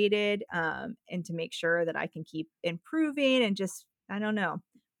stimulated and to make sure that I can keep improving and just I don't know,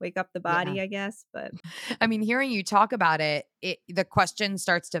 wake up the Yeah. body, I guess, but I mean, hearing you talk about the question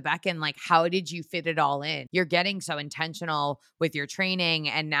starts to beckon like, how did you fit it all in? You're getting so intentional with your training,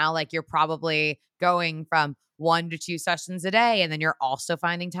 and now like you're probably going from 1 to 2 sessions a day, and then you're also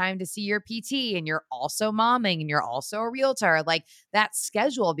finding time to see your PT, and you're also momming, and you're also a realtor. Like that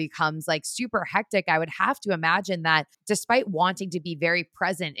schedule becomes like super hectic. I would have to imagine that despite wanting to be very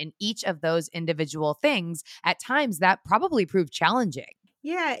present in each of those individual things, at times that probably proved challenging.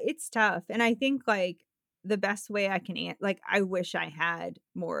 yeah, it's tough, and I think, like, the best way I can like, I wish I had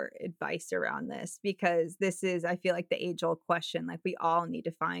more advice around this because this is I feel like the age-old question, like, we all need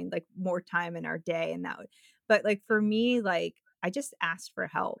to find, like, more time in our day, and that would but, like, for me, like, I just asked for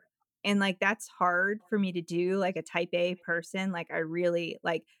help, and, like, that's hard for me to do, like, a type A person, like, I really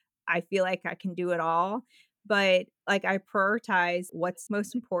like, I feel like I can do it all, but, like, I prioritize what's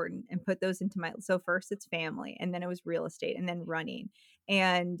most important and put those into my so first it's family, and then it was real estate, and then running.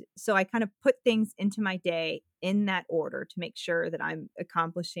 And so I kind of put things into my day in that order to make sure that I'm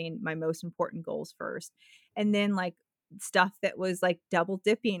accomplishing my most important goals first. And then like stuff that was like double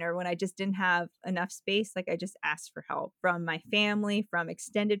dipping or when I just didn't have enough space, like I just asked for help from my family, from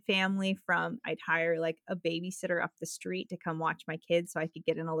extended family, from I'd hire like a babysitter up the street to come watch my kids so I could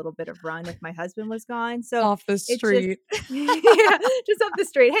get in a little bit of run if my husband was gone. So Off the it's just street. yeah, just up the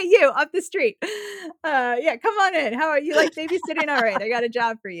street. "Hey, you, up the street. Yeah, come on in. How are you like babysitting? Alright, I got a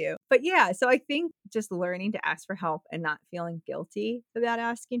job for you." But yeah, so I think just learning to ask for help and not feeling guilty about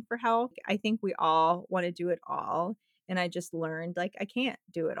asking for help. I think we all wanna do it all, and I just learned, like, I can't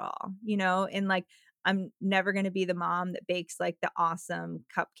do it all, And, like, I'm never gonna be the mom that bakes, like, the awesome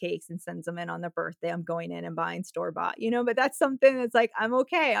cupcakes and sends them in on their birthday. I'm going in and buying store-bought, But that's something that's, like, I'm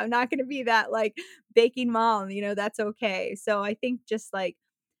okay. I'm not gonna be that, like, baking mom, that's okay. So I think just, like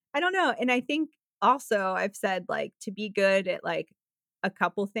I don't know, and I think also I've said, like, to be good at, like, a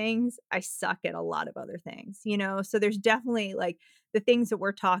couple things, I suck at a lot of other things, So there's definitely, like, the things that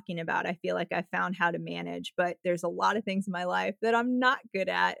we're talking about, I feel like I found how to manage, but there's a lot of things in my life that I'm not good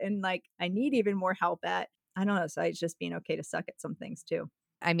at and, like, I need even more help at. I don't know, so it's just being okay to suck at some things too.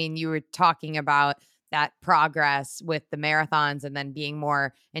 I mean, you were talking about that progress with the marathons and then being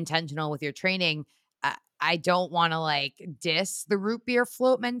more intentional with your training. I don't want to like diss the root beer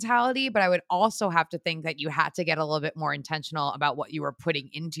float mentality, but I would also have to think that you had to get a little bit more intentional about what you were putting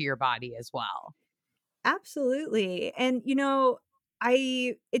into your body as well. Absolutely. And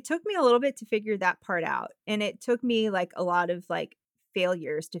I it took me a little bit to figure that part out. And it took me like a lot of like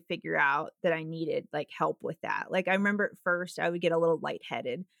failures to figure out that I needed like help with that. Like I remember at first I would get a little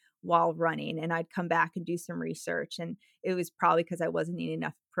lightheaded while running and I'd come back and do some research and it was probably because I wasn't eating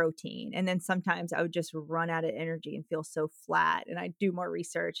enough protein. And then sometimes I would just run out of energy and feel so flat and I'd do more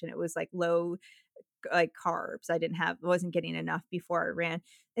research and it was like low like carbs. I wasn't getting enough before I ran.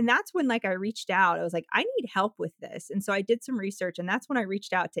 And that's when like I reached out. I was like, I need help with this. And so I did some research and that's when I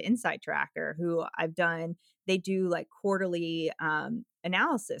reached out to Insight Tracker, who they do like quarterly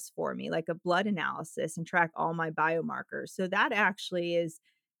analysis for me, like a blood analysis and track all my biomarkers. So that actually is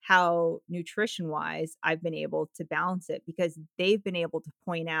how nutrition wise I've been able to balance it because they've been able to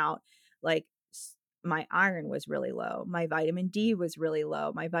point out like my iron was really low, my vitamin D was really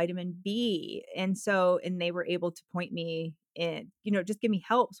low, my vitamin B. And they were able to point me in, just give me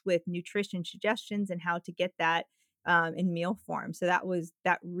helps with nutrition suggestions and how to get that in meal form. So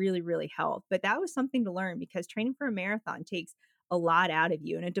that really, really helped. But that was something to learn because training for a marathon takes a lot out of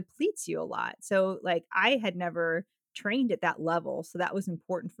you and it depletes you a lot. So like I had never trained at that level. So that was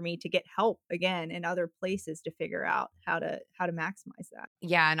important for me to get help again in other places to figure out how to maximize that.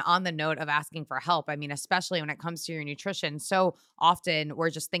 Yeah. And on the note of asking for help, I mean, especially when it comes to your nutrition, so often we're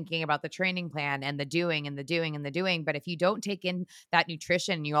just thinking about the training plan and the doing and the doing and the doing. But if you don't take in that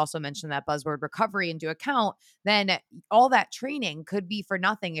nutrition, you also mentioned that buzzword recovery into account, then all that training could be for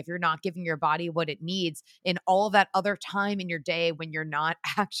nothing if you're not giving your body what it needs in all of that other time in your day when you're not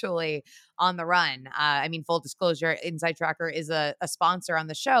actually on the run. I mean, full disclosure, Inside Tracker is a sponsor on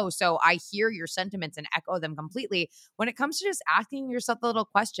the show. So I hear your sentiments and echo them completely when it comes to just asking yourself the little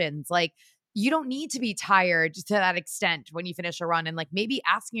questions. Like, you don't need to be tired to that extent when you finish a run, and like maybe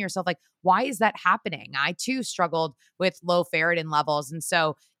asking yourself, like, why is that happening? I too struggled with low ferritin levels. And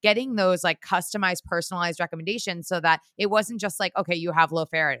so getting those like customized, personalized recommendations so that it wasn't just like, okay, you have low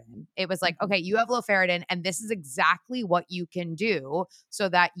ferritin. It was like, Mhm. okay, you have low ferritin and this is exactly what you can do so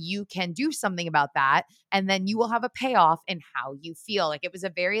that you can do something about that. And then you will have a payoff in how you feel. Like it was a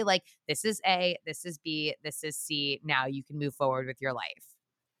very like, this is A, this is B, this is C. Now you can move forward with your life.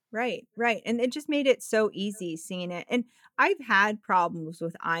 Right, right, and it just made it so easy seeing it, and I've had problems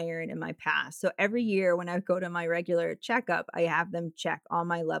with iron in my past, so every year when I go to my regular checkup, I have them check all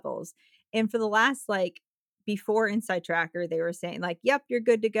my levels, and for the last, before Inside Tracker, they were saying like, "Yep, you're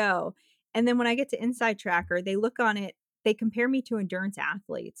good to go," and then when I get to Inside Tracker, they look on it, they compare me to endurance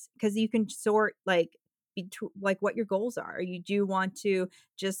athletes because you can sort, like, what your goals are. You do want to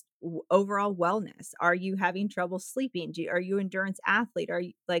just overall wellness. Are you having trouble sleeping? Are you endurance athlete? Are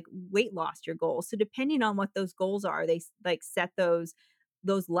you like weight loss your goals? So depending on what those goals are, they like set those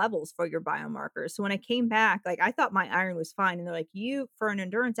levels for your biomarkers. So when I came back, like I thought my iron was fine, and they're like, you for an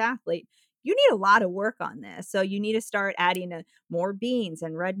endurance athlete. You need a lot of work on this. So you need to start adding more beans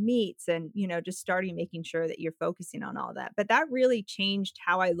and red meats and, just starting making sure that you're focusing on all that. But that really changed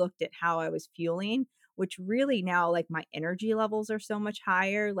how I looked at how I was fueling, which really now like my energy levels are so much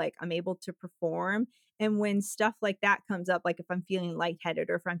higher, like I'm able to perform. And when stuff like that comes up, like if I'm feeling lightheaded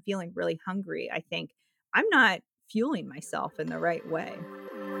or if I'm feeling really hungry, I think I'm not fueling myself in the right way.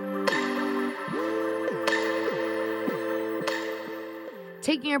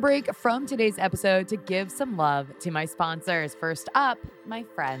 Taking a break from today's episode to give some love to my sponsors. First up, my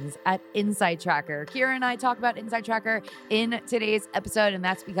friends at Inside Tracker. Kira and I talk about Inside Tracker in today's episode, and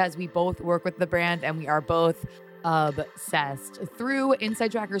that's because we both work with the brand and we are both obsessed. Through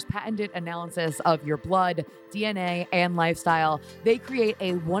Inside Tracker's patented analysis of your blood, DNA, and lifestyle, they create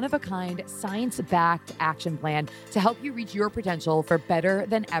a one-of-a-kind, science-backed action plan to help you reach your potential for better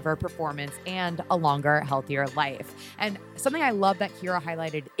than ever performance and a longer, healthier life. And something I love that Kira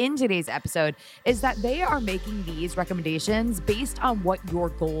highlighted in today's episode is that they are making these recommendations based on what your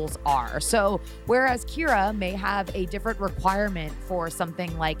goals are. So whereas Kira may have a different requirement for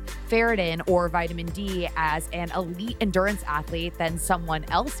something like ferritin or vitamin D as an elite endurance athlete than someone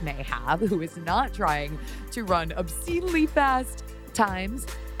else may have who is not trying to run obscenely fast times,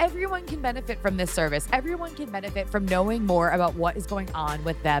 everyone can benefit from this service. Everyone can benefit from knowing more about what is going on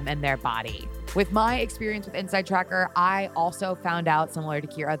with them and their body. With my experience with Inside Tracker, I also found out, similar to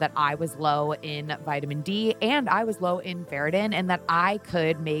Kira, that I was low in vitamin D and I was low in ferritin, and that I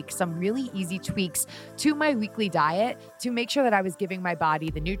could make some really easy tweaks to my weekly diet to make sure that I was giving my body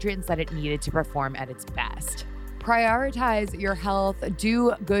the nutrients that it needed to perform at its best. Prioritize your health,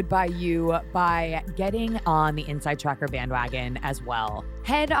 do good by you by getting on the Inside Tracker bandwagon as well.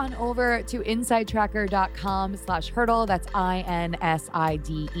 Head on over to insidetracker.com/hurdle. That's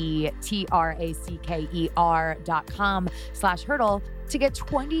INSIDETRACKER.com/hurdle to get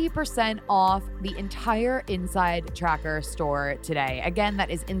 20% off the entire Inside Tracker store today. Again, that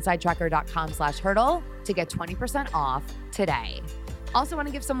is insidetracker.com/hurdle to get 20% off today. Also want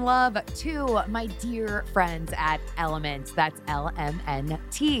to give some love to my dear friends at Element. That's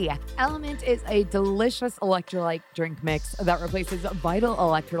LMNT. Element is a delicious electrolyte drink mix that replaces vital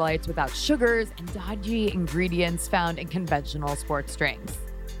electrolytes without sugars and dodgy ingredients found in conventional sports drinks.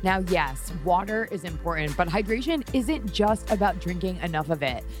 Now, yes, water is important, but hydration isn't just about drinking enough of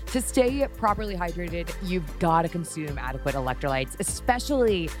it. To stay properly hydrated, you've got to consume adequate electrolytes,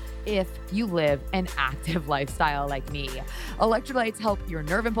 especially if you live an active lifestyle like me. Electrolytes help your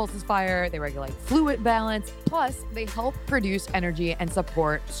nerve impulses fire, they regulate fluid balance, plus they help produce energy and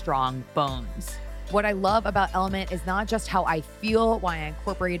support strong bones. What I love about Element is not just how I feel, why I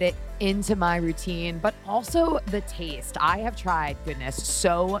incorporate it into my routine, but also the taste. I have tried, goodness,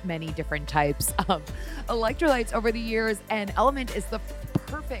 so many different types of electrolytes over the years, and Element is the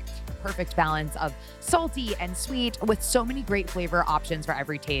perfect balance of salty and sweet with so many great flavor options for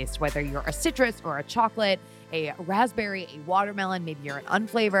every taste, whether you're a citrus or a chocolate, a raspberry, a watermelon, maybe you're an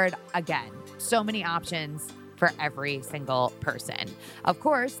unflavored. Again, so many options for every single person. Of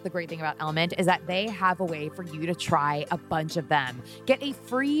course, the great thing about Element is that they have a way for you to try a bunch of them. Get a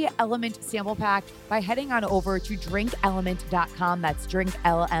free Element sample pack by heading on over to drinkelement.com. That's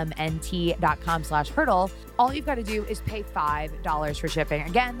drinklmnt.com/hurdle. All you've got to do is pay $5 for shipping.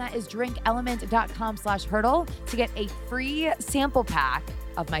 Again, that is drinkelement.com/hurdle to get a free sample pack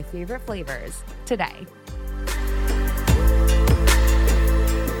of my favorite flavors today.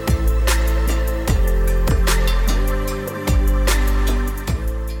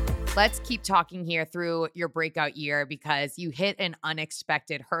 Let's keep talking here through your breakout year because you hit an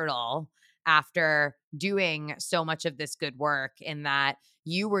unexpected hurdle after doing so much of this good work, in that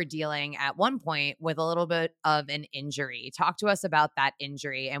you were dealing at one point with a little bit of an injury. Talk to us about that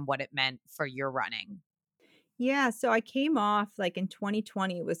injury and what it meant for your running. Yeah, so I came off like in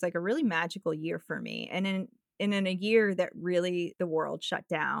 2020 it was like a really magical year for me. And in a year that really the world shut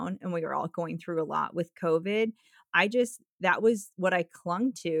down and we were all going through a lot with COVID, I just that was what I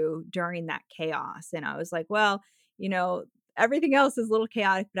clung to during that chaos. And I was like, well, you know, everything else is a little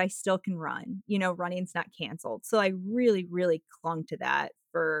chaotic, but I still can run. Running's not canceled. So I really, really clung to that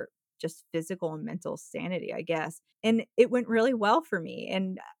for just physical and mental sanity, I guess. And it went really well for me.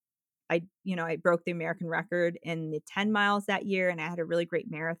 And I broke the American record in the 10 miles that year and I had a really great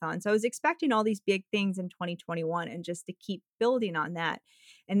marathon. So I was expecting all these big things in 2021 and just to keep building on that.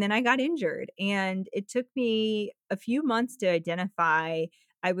 And then I got injured and it took me a few months to identify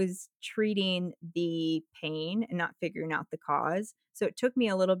I was treating the pain and not figuring out the cause. So it took me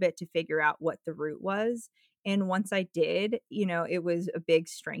a little bit to figure out what the root was. And once I did, it was a big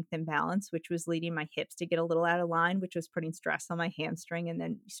strength imbalance, which was leading my hips to get a little out of line, which was putting stress on my hamstring and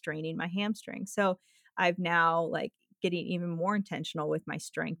then straining my hamstring. So I've now like getting even more intentional with my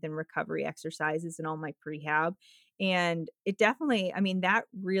strength and recovery exercises and all my prehab. And it definitely, I mean, that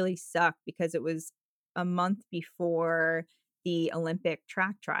really sucked because it was a month before the Olympic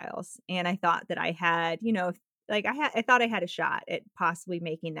track trials. And I thought that I had, I thought I had a shot at possibly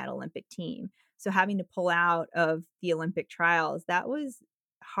making that Olympic team. So having to pull out of the Olympic trials, that was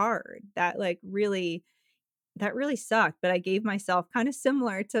hard. That really sucked, but I gave myself kind of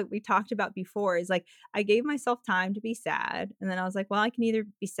similar to we talked about before is like I gave myself time to be sad and then I was like, well, I can either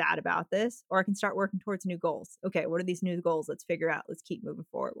be sad about this or I can start working towards new goals. Okay, what are these new goals? Let's figure out. Let's keep moving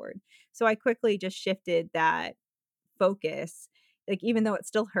forward. So I quickly just shifted that focus, like, even though it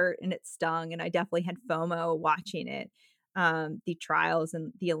still hurt and it stung, and I definitely had FOMO watching it, the trials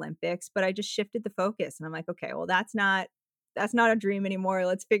and the Olympics, but I just shifted the focus, and I'm like, "Okay, well, that's not a dream anymore,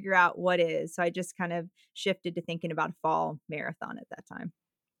 let's figure out what is." So I just kind of shifted to thinking about a fall marathon at that time.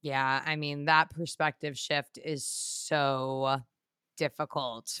 Yeah, I mean, that perspective shift is so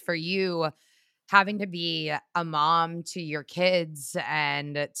difficult for you, having to be a mom to your kids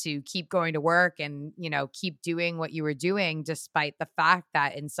and to keep going to work and, keep doing what you were doing despite the fact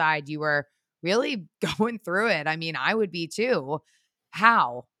that inside you were really going through it. I mean, I would be too.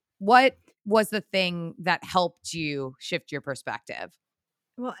 How? What was the thing that helped you shift your perspective?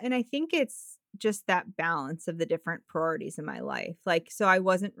 Well, and I think it's just that balance of the different priorities in my life. Like, so I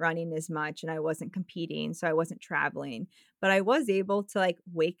wasn't running as much and I wasn't competing, so I wasn't traveling, but I was able to like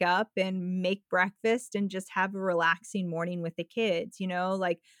wake up and make breakfast and just have a relaxing morning with the kids.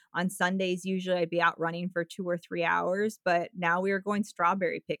 Like on Sundays, usually I'd be out running for 2 or 3 hours, but now we were going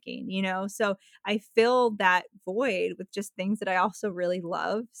strawberry picking. So I filled that void with just things that I also really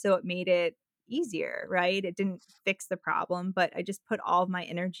love. So it made it easier, right? It didn't fix the problem, but I just put all of my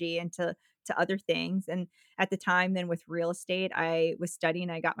energy into other things. And at the time then with real estate, I was studying,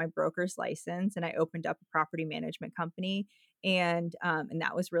 I got my broker's license and I opened up a property management company. And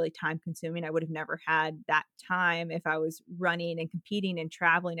that was really time consuming. I would have never had that time if I was running and competing and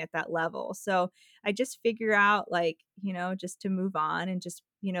traveling at that level. So I just figure out like, just to move on and just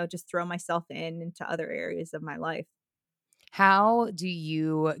throw myself into other areas of my life. How do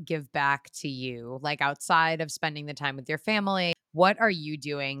you give back to you? Like outside of spending the time with your family, what are you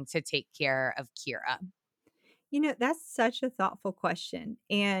doing to take care of Kira? That's such a thoughtful question.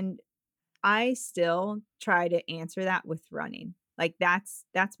 And I still try to answer that with running. Like that's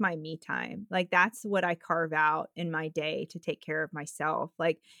my me time. Like that's what I carve out in my day to take care of myself.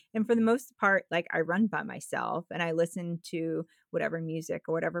 Like, and for the most part, like I run by myself and I listen to whatever music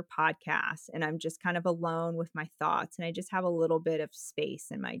or whatever podcasts, and I'm just kind of alone with my thoughts and I just have a little bit of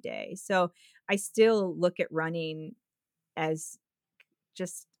space in my day. So I still look at running as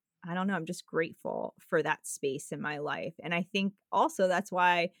just, I don't know, I'm just grateful for that space in my life, and I think also that's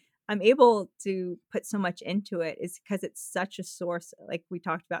why I'm able to put so much into it is because it's such a source, like we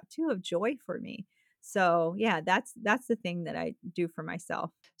talked about too, of joy for me. So, yeah, that's the thing that I do for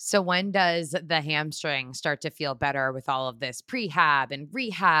myself. So when does the hamstring start to feel better with all of this prehab and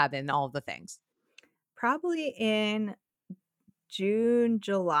rehab and all the things? Probably in June,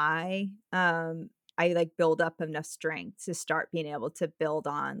 July, I, like, build up enough strength to start being able to build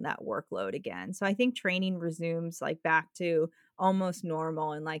on that workload again. So I think training resumes, like, back to almost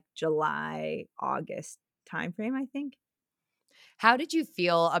normal in, like, July, August timeframe, I think. How did you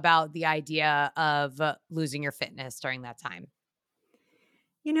feel about the idea of losing your fitness during that time?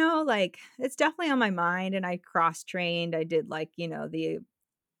 Like, it's definitely on my mind, and I cross-trained. I did, like, the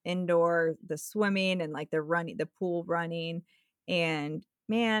indoor, the swimming and, like, the pool running, and,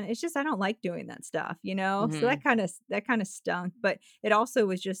 man, it's just I don't like doing that stuff? So Mhm. that kinda stunk, but it also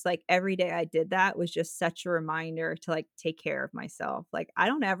was just, like, every day I did that was just such a reminder to, like, take care of myself. Like, I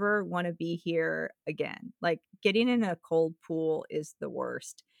don't ever wanna be here again. Like, getting in a cold pool is the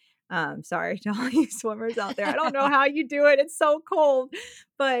worst. Sorry to all you swimmers out there. I don't know how you do it, it's so cold,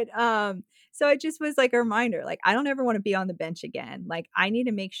 but, so it just was like a reminder, like, I don't ever wanna be on the bench again. Like, I need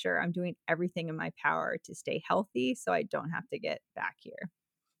to make sure I'm doing everything in my power to stay healthy so I don't have to get back here.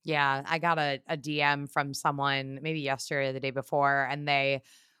 Yeah, I got a DM from someone maybe yesterday or the day before, and they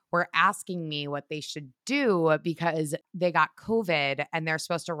were asking me what they should do because they got COVID and they're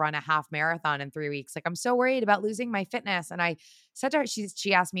supposed to run a half marathon in 3 weeks. Like, I'm so worried about losing my fitness. And I said to her,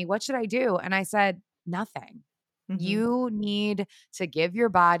 she asked me, what should I do? And I said, nothing. Mhm. You need to give your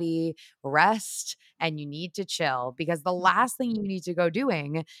body rest and you need to chill because the Mhm. last thing you need to go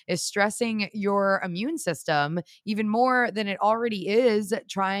doing is stressing your immune system even more than it already is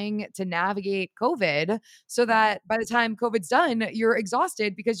trying to navigate COVID so Yeah. that by the time COVID's done, you're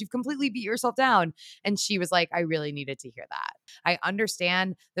exhausted because you've completely beat yourself down. And she was like, I really needed to hear that. I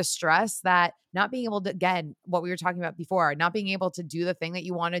understand the stress that not being able to, again, what we were talking about before, not being able to do the thing that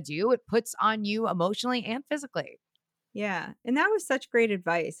you want to do, it puts on you emotionally and physically. Yeah, and that was such great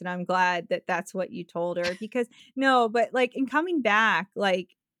advice, and I'm glad that that's what you told her because no, but, like, in coming back,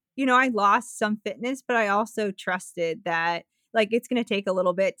 like, I lost some fitness, but I also trusted that, like, it's gonna take a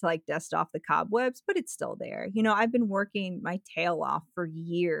little bit to, like, dust off the cobwebs, but it's still there. I've been working my tail off for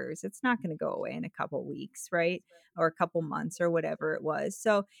years. It's not gonna go away in a couple weeks, right? Or a couple months or whatever it was.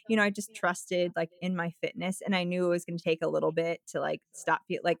 So, I just trusted, like, in my fitness, and I knew it was gonna take a little bit to, like, stop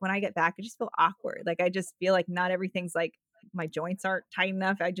feel like, when I get back, I just feel awkward. Like, I just feel like not everything's, like, my joints aren't tight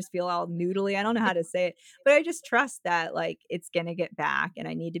enough. I just feel all noodly. I don't know how to say it, but I just trust that, like, it's gonna get back, and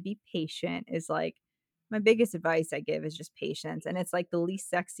I need to be patient is, like, my biggest advice I give is just patience, and it's, like, the least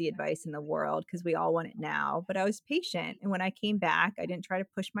sexy advice in the world because we all want it now, but I was patient, and when I came back, I didn't try to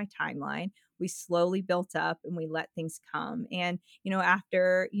push my timeline. We slowly built up, and we let things come, and,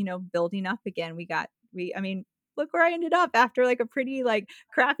 after, building up again, I mean, look where I ended up after, like, a pretty, like,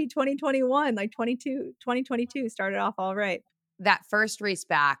 crappy 2021, like, 2022 started off all right. That first race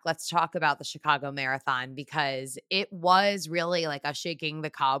back, let's talk about the Chicago Marathon because it was really like a shaking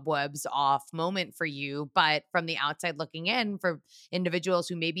the cobwebs off moment for you. But from the outside looking in, for individuals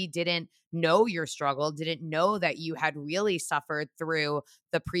who maybe didn't know your struggle, didn't know that you had really suffered through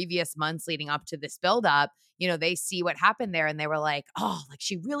the previous months leading up to this buildup, they see what happened there and they were like, oh, like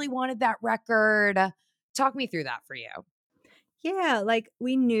she really wanted that record. Talk me through that for you. Yeah, like,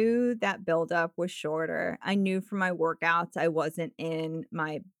 we knew that buildup was shorter. I knew from my workouts I wasn't in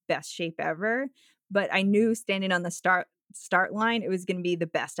my best shape ever, but I knew standing on the start line, it was gonna be the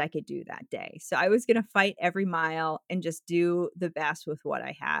best I could do that day. So I was gonna fight every mile and just do the best with what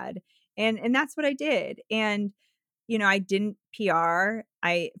I had, and that's what I did, and I didn't PR.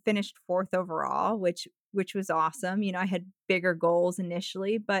 I finished 4th overall, which was awesome. I had bigger goals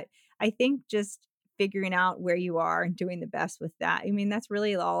initially, but I think just figuring out where you are and doing the best with that. I mean, that's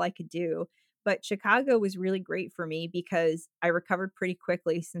really all I could do. But Chicago was really great for me because I recovered pretty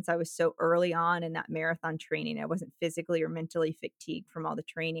quickly since I was so early on in that marathon training. I wasn't physically or mentally fatigued from all the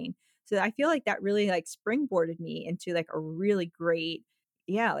training. So I feel like that really like springboarded me into like a really great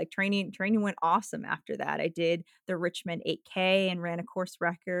yeah, like training went awesome after that. I did the Richmond 8K and ran a course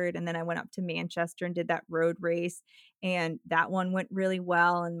record, and then I went up to Manchester and did that road race, and that one went really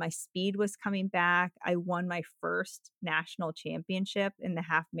well, and my speed was coming back. I won my first national championship in the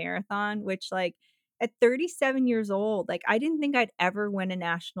half marathon, which, like, at 37 years old, like, I didn't think I'd ever win a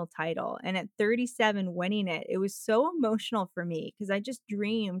national title, and at 37 winning it, it was so emotional for me because I just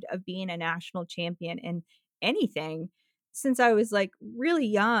dreamed of being a national champion in anything since I was, like, really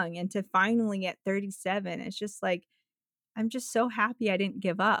young, and to finally at 37, it's just like, I'm just so happy I didn't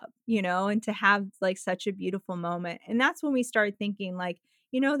give up, and to have, like, such a beautiful moment, and that's when we started thinking, like,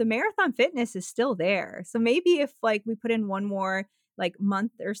 the marathon fitness is still there, so maybe if, like, we put in one more, like,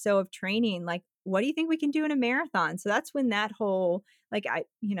 month or so of training, like, what do you think we can do in a marathon? So that's when that whole like,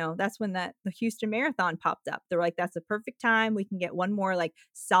 that's when the Houston Marathon popped up. They're like, "That's the perfect time, we can get one more, like,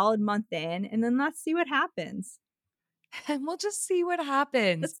 solid month in, and then let's see what happens. And we'll just see what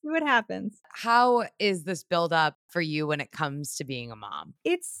happens. Let's see what happens." How is this build up for you when it comes to being a mom?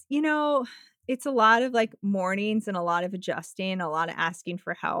 It's a lot of, like, mornings and a lot of adjusting, a lot of asking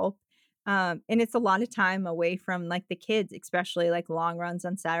for help, and it's a lot of time away from, like, the kids, especially, like, long runs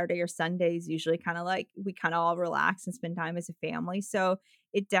on Saturday or Sundays usually kinda, like we kinda all relax and spend time as a family, so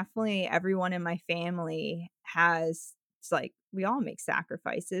it definitely everyone in my family has it's like, we all make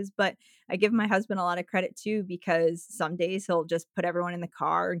sacrifices, but I give my husband a lot of credit too because some days he'll just put everyone in the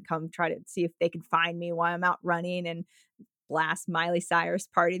car and come try to see if they can find me while I'm out running and blast Miley Cyrus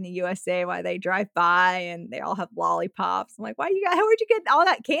Party in the USA while they drive by and they all have lollipops. I'm like, where'd you get all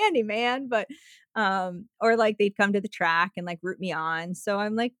that candy, man?" But, or like they'd come to the track and like root me on. So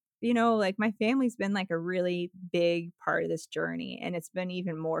I'm like, like my family's been like a really big part of this journey. And it's been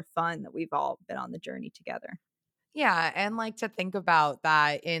even more fun that we've all been on the journey together. Yeah, and like to think about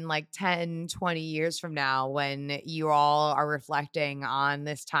that in like 10, 20 years from now when you all are reflecting on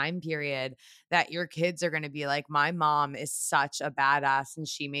this time period that your kids are going to be like, my mom is such a badass and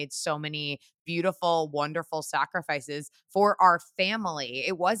she made so many beautiful, wonderful sacrifices for our family.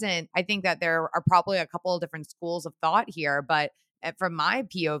 It wasn't, I think that there are probably a couple of different schools of thought here, but from my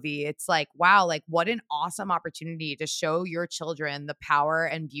POV, it's like, wow, like what an awesome opportunity to show your children the power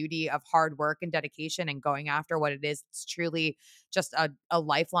and beauty of hard work and dedication and going after what it is. It's truly just a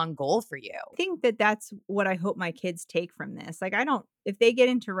lifelong goal for you. I think that that's what I hope my kids take from this. Like, I don't if they get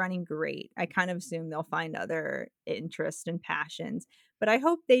into running, great. I kind of assume they'll find other interests and passions, but I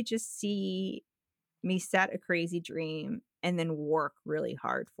hope they just see me set a crazy dream and then work really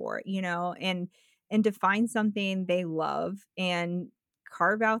hard for it, and to find something they love and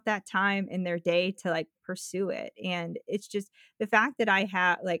carve out that time in their day to like pursue it. And it's just the fact that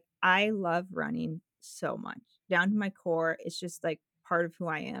I love running so much down to my core. It's just like part of who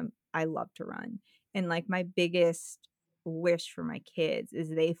I am. I love to run. And like my biggest wish for my kids is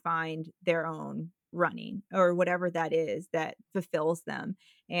they find their own running or whatever that is that fulfills them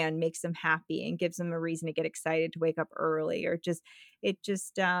and makes them happy and gives them a reason to get excited to wake up early or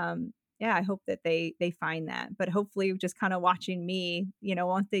yeah, I hope that they find that. But hopefully just kind of watching me,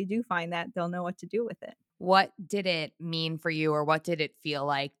 once they do find that, they'll know what to do with it. What did it mean for you, or what did it feel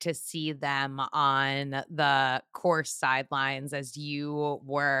like to see them on the course sidelines as you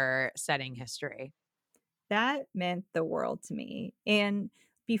were setting history? That meant the world to me. And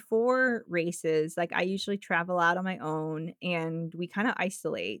before races, like I usually travel out on my own and we kind of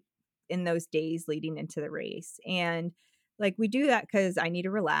isolate in those days leading into the race. And like we do that cuz I need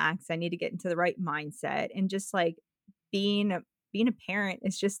to relax, I need to get into the right mindset and just like being a being a parent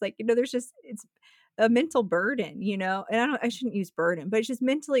is just like, there's just it's a mental burden, and I shouldn't use burden, but it's just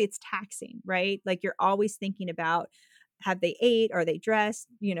mentally it's taxing, right? Like you're always thinking about have they ate? Are they dressed?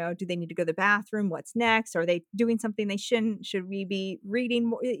 Do they need to go to the bathroom? What's next? Are they doing something they shouldn't? Should we be reading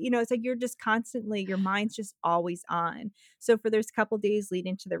more? It's like you're just constantly, your mind's just always on. So for those couple days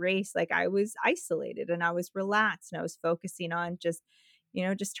leading to the race, like I was isolated and I was relaxed and I was focusing on just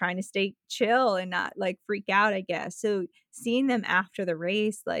trying to stay chill and not like freak out, I guess. So seeing them after the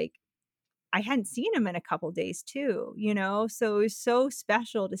race, like I hadn't seen him in a couple days too, So it was so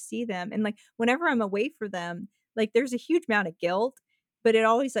special to see them, and, like, whenever I'm away for them, like, there's a huge amount of guilt, but it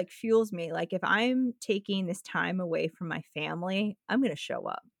always, like, fuels me, like, if I'm taking this time away from my family, I'm gonna show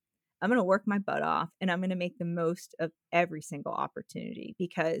up. I'm gonna work my butt off, and I'm gonna make the most of every single opportunity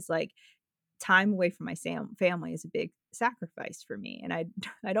because, like, time away from my family is a big sacrifice for me, and I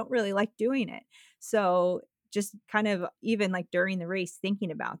I don't really like doing it. So, just kind of even, like, during the race,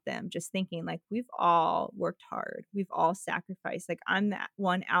 thinking about them, just thinking, like, we've all worked hard. We've all sacrificed. Like, I'm that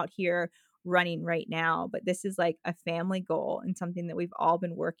one out here running right now, but this is, like, a family goal and something that we've all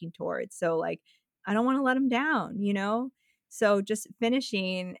been working towards. So, like, I don't wanna let them down, So just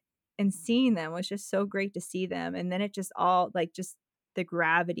finishing and seeing them was just so great to see them, and then it just all like, just the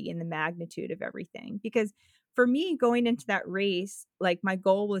gravity and the magnitude of everything, because for me, going into that race, like, my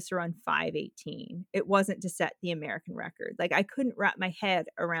goal was to run 5:18. It wasn't to set the American record. Like, I couldn't wrap my head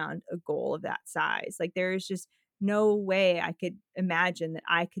around a goal of that size. Like, there's just no way I could imagine that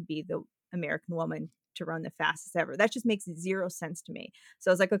I could be the American woman to run the fastest ever. That just makes 0 sense to me. So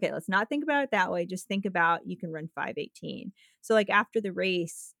I was like, "Okay, let's not think about it that way. Just think about you can run 5:18." So, like, after the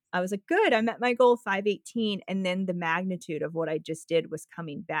race, I was like, "Good, I met my goal of 5:18," and then the magnitude of what I just did was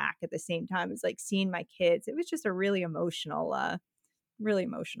coming back at the same time. It was like seeing my kids. It was just a really emotional.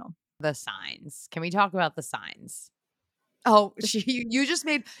 The signs. Can we talk about the signs? Oh, The you just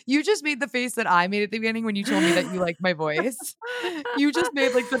made the face that I made at the beginning when you told me that you liked my voice. You just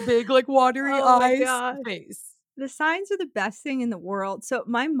made, like, the big, like, watery Oh my eyes gosh. face. The signs are the best thing in the world. So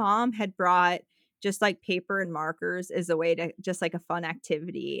my mom had brought just like paper and markers as a way to just like a fun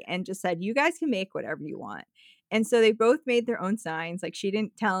activity and just said, "You guys can make whatever you want." And so they both made their own signs. Like she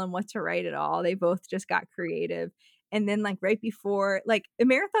didn't tell them what to write at all. They both just got creative. And then like right before, like a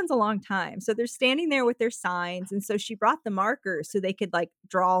marathon's a long time. So they're standing there with their signs. And so she brought the markers so they could like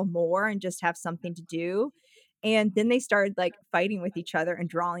draw more and just have something to do. And then they started, like, fighting with each other and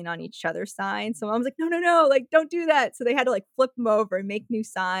drawing on each other's signs. So mom's like, "No, no, no, like, don't do that." So they had to, like, flip them over and make new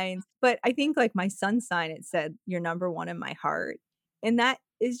signs. But I think, like, my son's sign, it said, "You're number 1 in my heart." And that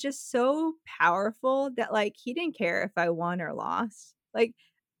is just so powerful that, like, he didn't care if I won or lost. Like,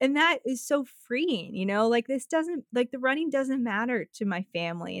 and that is so freeing, you know? Like, this doesn't like, the running doesn't matter to my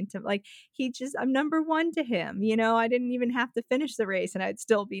family and to like, he just I'm number 1 to him, you know? I didn't even have to finish the race, and I'd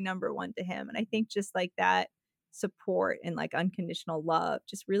still be number 1 to him. And I think just like that support and, like, unconditional love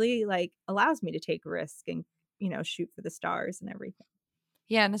just really, like, allows me to take risk and, shoot for the stars and everything.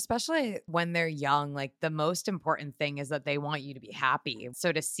 Yeah, and especially when they're young, like, the most important thing is that they want you to be happy.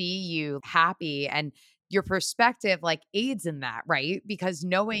 So to see you happy and your perspective, like, aids in that, right? Because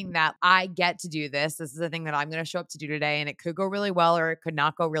knowing that I get to do this is the thing that I'm gonna show up to do today, and it could go really well or it could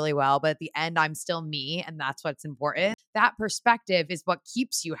not go really well, but at the end, I'm still me, and that's what's important. That perspective is what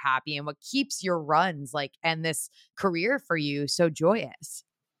keeps you happy and what keeps your runs, like, and this career for you so joyous.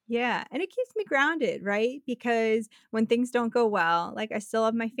 Yeah, and it keeps me grounded, right? Because when things don't go well, like, I still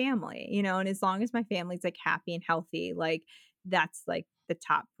have my family, and as long as my family's, like, happy and healthy, like, that's, like, the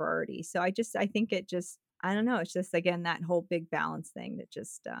top priority. So I think it just I don't know, it's just, again, that whole big balance thing that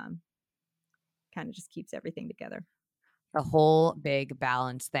just, kinda just keeps everything together. The whole big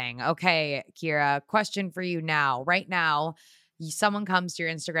balance thing. Okay, Kira, question for you now. Right now, someone comes to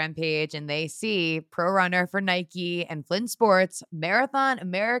your Instagram page and they see pro runner for Nike and Flint Sports, marathon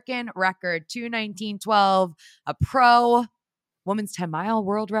American record 2:19:12, a pro women's 10-mile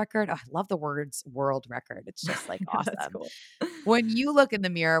world record. Oh, I love the words world record. It's just like Yeah, that's awesome. cool. When you look in the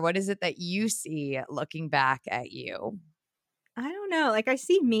mirror, what is it that you see looking back at you? I don't know, like, I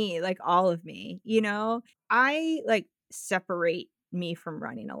see me, like, all of me, you know? I, like, separate me from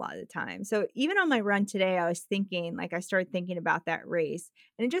running a lot of the time. So, even on my run today, I was thinking like, I started thinking about that race,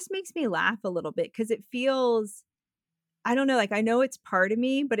 and it just makes me laugh a little bit because it feels I don't know, like, I know it's part of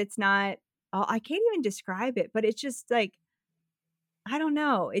me, but it's not I can't even describe it, but it's just, like, I don't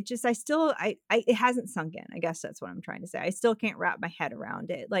know, it just I still I it hasn't sunk in, I guess that's what I'm trying to say. I still can't wrap my head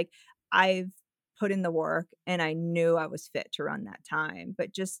around it. Like, I've put in the work, and I knew I was fit to run that time,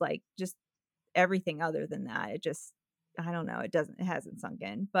 but just everything other than that, it just I don't know, it hasn't sunk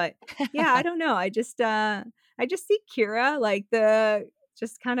in. But, yeah, I don't know, I just see Kira, like, the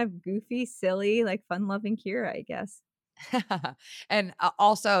just kind of goofy, silly, like, fun-loving Kira, I guess. And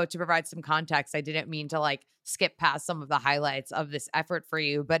also to provide some context, I didn't mean to like skip past some of the highlights of this effort for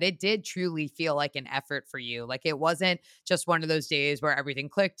you, but it did truly feel like an effort for you. Like it wasn't just one of those days where everything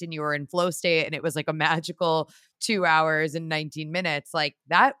clicked and you were in flow state and it was like a magical 2 hours and 19 minutes. Like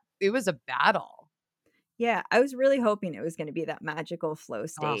that, it was a battle. Yeah, I was really hoping it was gonna be that magical flow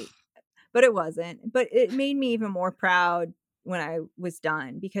Oh, state. But it wasn't. But it made me even more proud when I was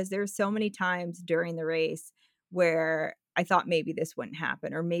done because there were so many times during the race where I thought maybe this wouldn't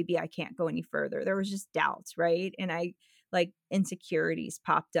happen or maybe I can't go any further. There was just doubts, right? And I like insecurities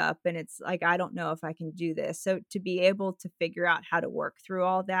popped up and it's like I don't know if I can do this. So to be able to figure out how to work through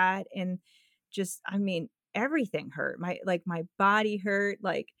all that and just I mean everything hurt. My body hurt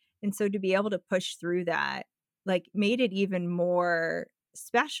like and so to be able to push through that like made it even more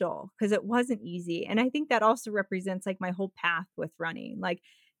special because it wasn't easy, and I think that also represents, like, my whole path with running, like,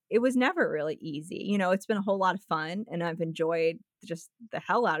 it was never really easy, it's been a whole lot of fun, and I've enjoyed just the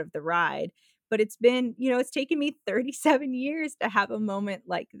hell out of the ride, but it's been, it's taken me 37 years to have a moment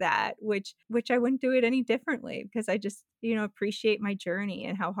like that, which I wouldn't do it any differently because I just, appreciate my journey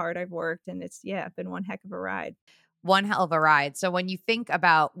and how hard I've worked. And it's, yeah, been one heck of a ride. One hell of a ride. So when you think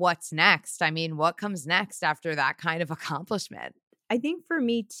about what's next, I mean, what comes next after that kind of accomplishment? I think for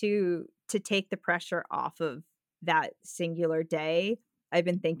me too, to take the pressure off of that singular day, I've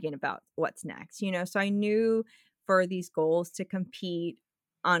been thinking about what's next, so I knew for these goals to compete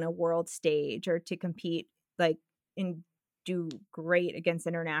on a world stage or to compete like and do great against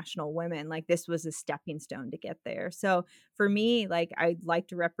international women, like this was a stepping stone to get there. So for me, like I'd like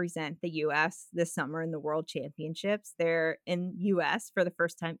to represent the US this summer in the World Championships. They're in US for the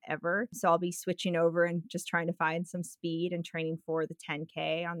first time ever. So I'll be switching over and just trying to find some speed and training for the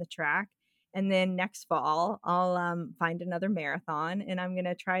 10K on the track. And then next fall, I'll find another marathon and I'm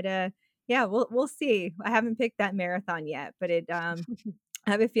gonna try to, yeah, we'll see. I haven't picked that marathon yet, but I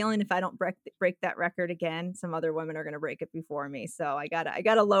have a feeling if I don't break that record again, some other women are gonna break it before me. So I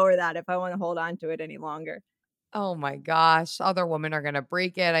gotta lower that if I wanna hold on to it any longer. Oh my gosh, other women are gonna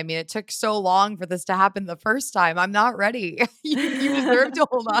break it. I mean, it took so long for this to happen the first time. I'm not ready. You deserve to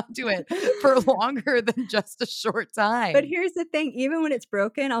hold on to it for longer than just a short But time. here's the thing, even when it's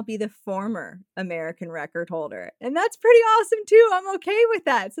broken, I'll be the former American record holder, and that's pretty awesome too. I'm okay with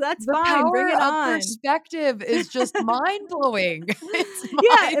that, so that's The fine, bring power it of on. perspective is just mind-blowing. It's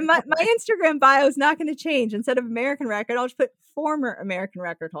Yeah, and my mind-blowing. Instagram bio is not gonna change. Instead of American record, I'll just put former American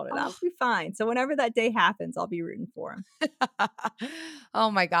record holder. That'll be fine. So whenever that day happens, I'll be rooting for him.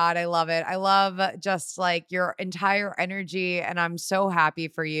 Oh my God, I love it. I love just like your entire energy and I'm so happy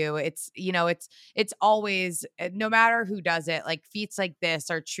for you. It's always no matter who does it, like feats like this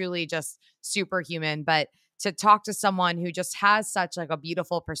are truly just superhuman, but to talk to someone who just has such like a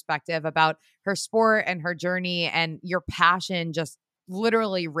beautiful perspective about her sport and her journey and your passion just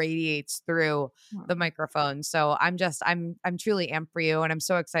literally radiates through the Aw. microphone. So I'm truly amped for you and I'm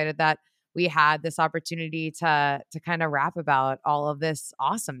so excited that we had this opportunity to kind of rap about all of this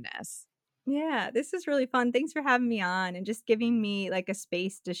awesomeness. Yeah, this is really fun. Thanks for having me on and just giving me like a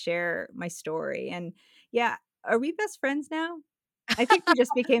space to share my story. And yeah, are we best friends now? I think we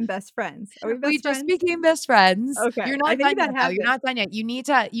just became best friends. Are we We best just friends? became best friends. Okay. You're I not think done that yet though. You're happened. not done yet.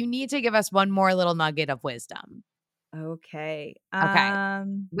 You need to give us one more little nugget of wisdom. Okay. Okay.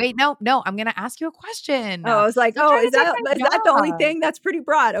 Wait, no, no, I'm gonna ask you a question. Oh, I was like, Stop "Oh, trying to take my is that the only job. thing? That's pretty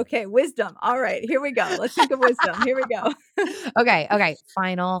broad." Okay, wisdom. All right, here we go. Let's think of wisdom. Here we go. Okay, okay.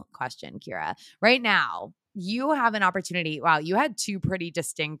 Final question, Kira. Right now, you have an opportunity. Wow, you had two pretty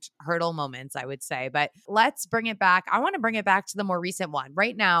distinct hurdle moments, I would say, but let's bring it back. I want to bring it back to the more recent one.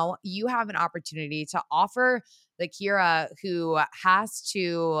 Right now, you have an opportunity to offer the Kira who has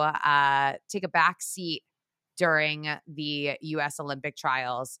to take a back seat during the US Olympic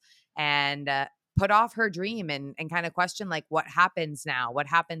trials and put off her dream and kind of question like what happens now, what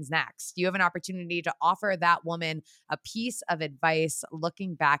happens next. You have an opportunity to offer that woman a piece of advice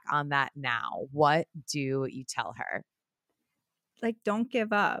looking back on that now. What do you tell her? Like, don't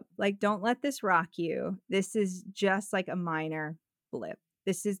give up. Like, don't let this rock you. This is just like a minor blip.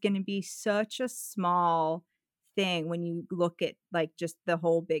 This is gonna be such a small thing when you look at, like, just the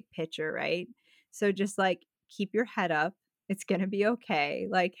whole big picture, right? So just, like, keep your head up. It's gonna be okay.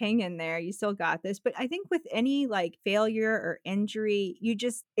 Like, hang in there. You still got this. But I think with any, like, failure or injury,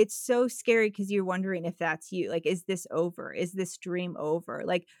 it's so scary because 'cause you're wondering if that's you. Like, is this over? Is this dream over?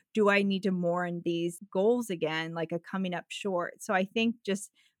 Like, do I need to mourn these goals again, like a coming up short? So I think just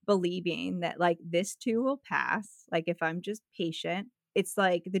believing that like this too will pass. Like if I'm just patient, it's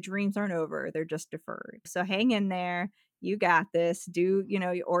like the dreams aren't over, they're just deferred. So hang in there. You got this. Do, your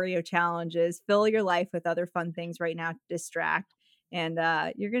Oreo challenges, fill your life with other fun things right now to distract. And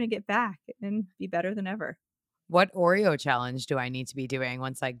you're going to get back and be better than ever. What Oreo challenge do I need to be doing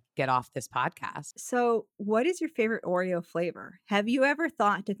once I get off this podcast? So, what is your favorite Oreo flavor? Have you ever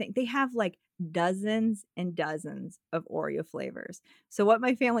thought to think they have like dozens and dozens of Oreo flavors? So, what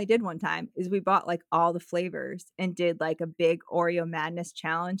my family did one time is we bought like all the flavors and did like a big Oreo madness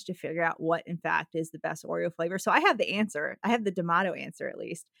challenge to figure out what, in fact, is the best Oreo flavor. So, I have the answer. I have the D'Amato answer at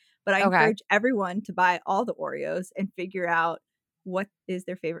least, but I Okay. encourage everyone to buy all the Oreos and figure out what is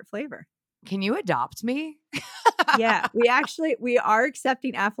their favorite flavor. Can you adopt me? Yeah, we are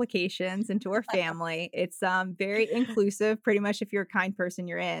accepting applications into our family. It's, very inclusive, pretty much if you're a kind person,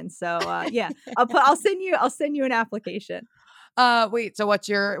 you're in. So, yeah, I'll send you an application. Wait, so what's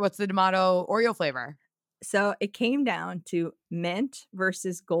the D'Amato Oreo flavor? So, it came down to mint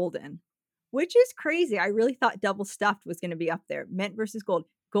versus golden, which is crazy. I really thought double stuffed was gonna be up there. Mint versus gold.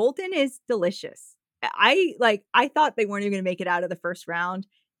 Golden is delicious. I thought they weren't even gonna make it out of the first round.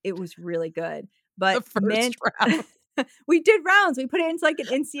 it was really good. The But first Mint, round. we did rounds. We put it into like an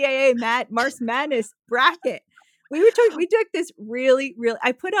NCAA March Madness bracket. We took this really, really.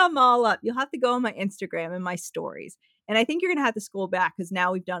 I put them all up. You'll have to go on my Instagram and my stories. And I think you're gonna have to scroll back because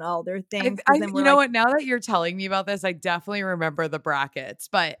now we've done all their things. Because then You we're know like, what? Now that you're telling me about this, I definitely remember the brackets.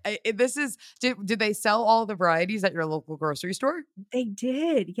 But this is, did they sell all the varieties at your local grocery store? they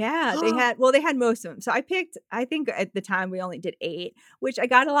did, yeah. They had most of them. So I think at the time we only did 8, which I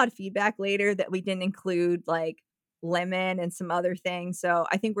got a lot of feedback later that we didn't include, like, lemon and some other things. So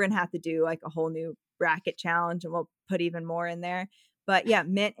I think we're gonna have to do, like, a whole new bracket challenge, and we'll put even more in there. But yeah,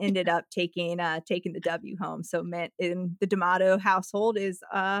 Mint ended up taking the W home. So Mint in the D'Amato household is,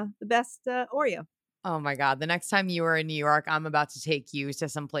 the best, Oreo. Oh my God. The next time you are in New York, I'm about to take you to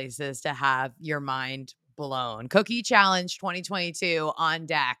some places to have your mind blown. Cookie Challenge 2022 on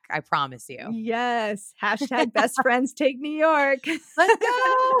deck. I promise you. Yes. Hashtag best friends take New York. Let's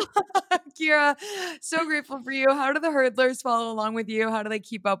go. Kira, so grateful for you. How do the hurdlers follow along with you? How do they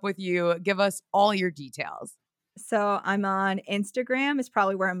keep up with you? Give us all your details. So I'm on Instagram is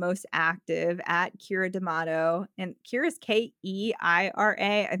probably where I'm most active at Kira D'Amato, and Kira's Keira.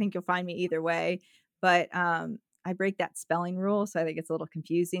 I think you'll find me either way, but I break that spelling rule, so I think it's a little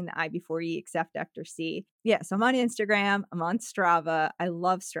confusing. The I before E except after C. Yeah, so I'm on Instagram. I'm on Strava. I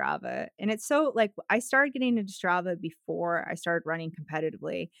love Strava, and it's so like I started getting into Strava before I started running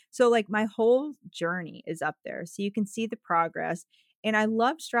competitively. So like my whole journey is up there, so you can see the progress. And I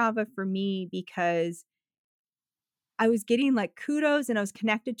love Strava for me because I was getting, like, kudos and I was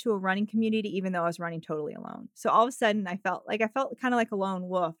connected to a running community even though I was running totally alone. So all of a sudden I felt kinda like a lone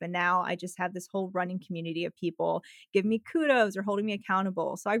wolf, and now I just have this whole running community of people giving me kudos or holding me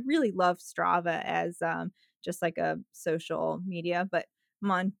accountable. So I really love Strava as, just like a social media, but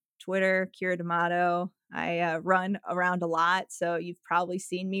I'm on Twitter, Kira D'Amato. I, run around a lot, so you've probably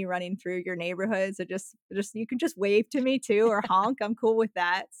seen me running through your neighborhood, so just you can just wave to me too or honk, I'm cool with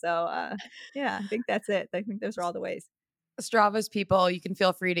that. So, yeah, I think that's it. I think those are all the ways. Strava's people, you can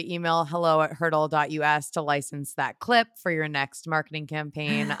feel free to email hello@hurdle.us to license that clip for your next marketing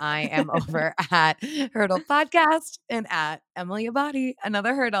campaign. I am over at Hurdle Podcast and at Emily Abadi,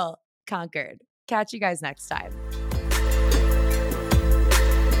 another hurdle conquered. Catch you guys next time.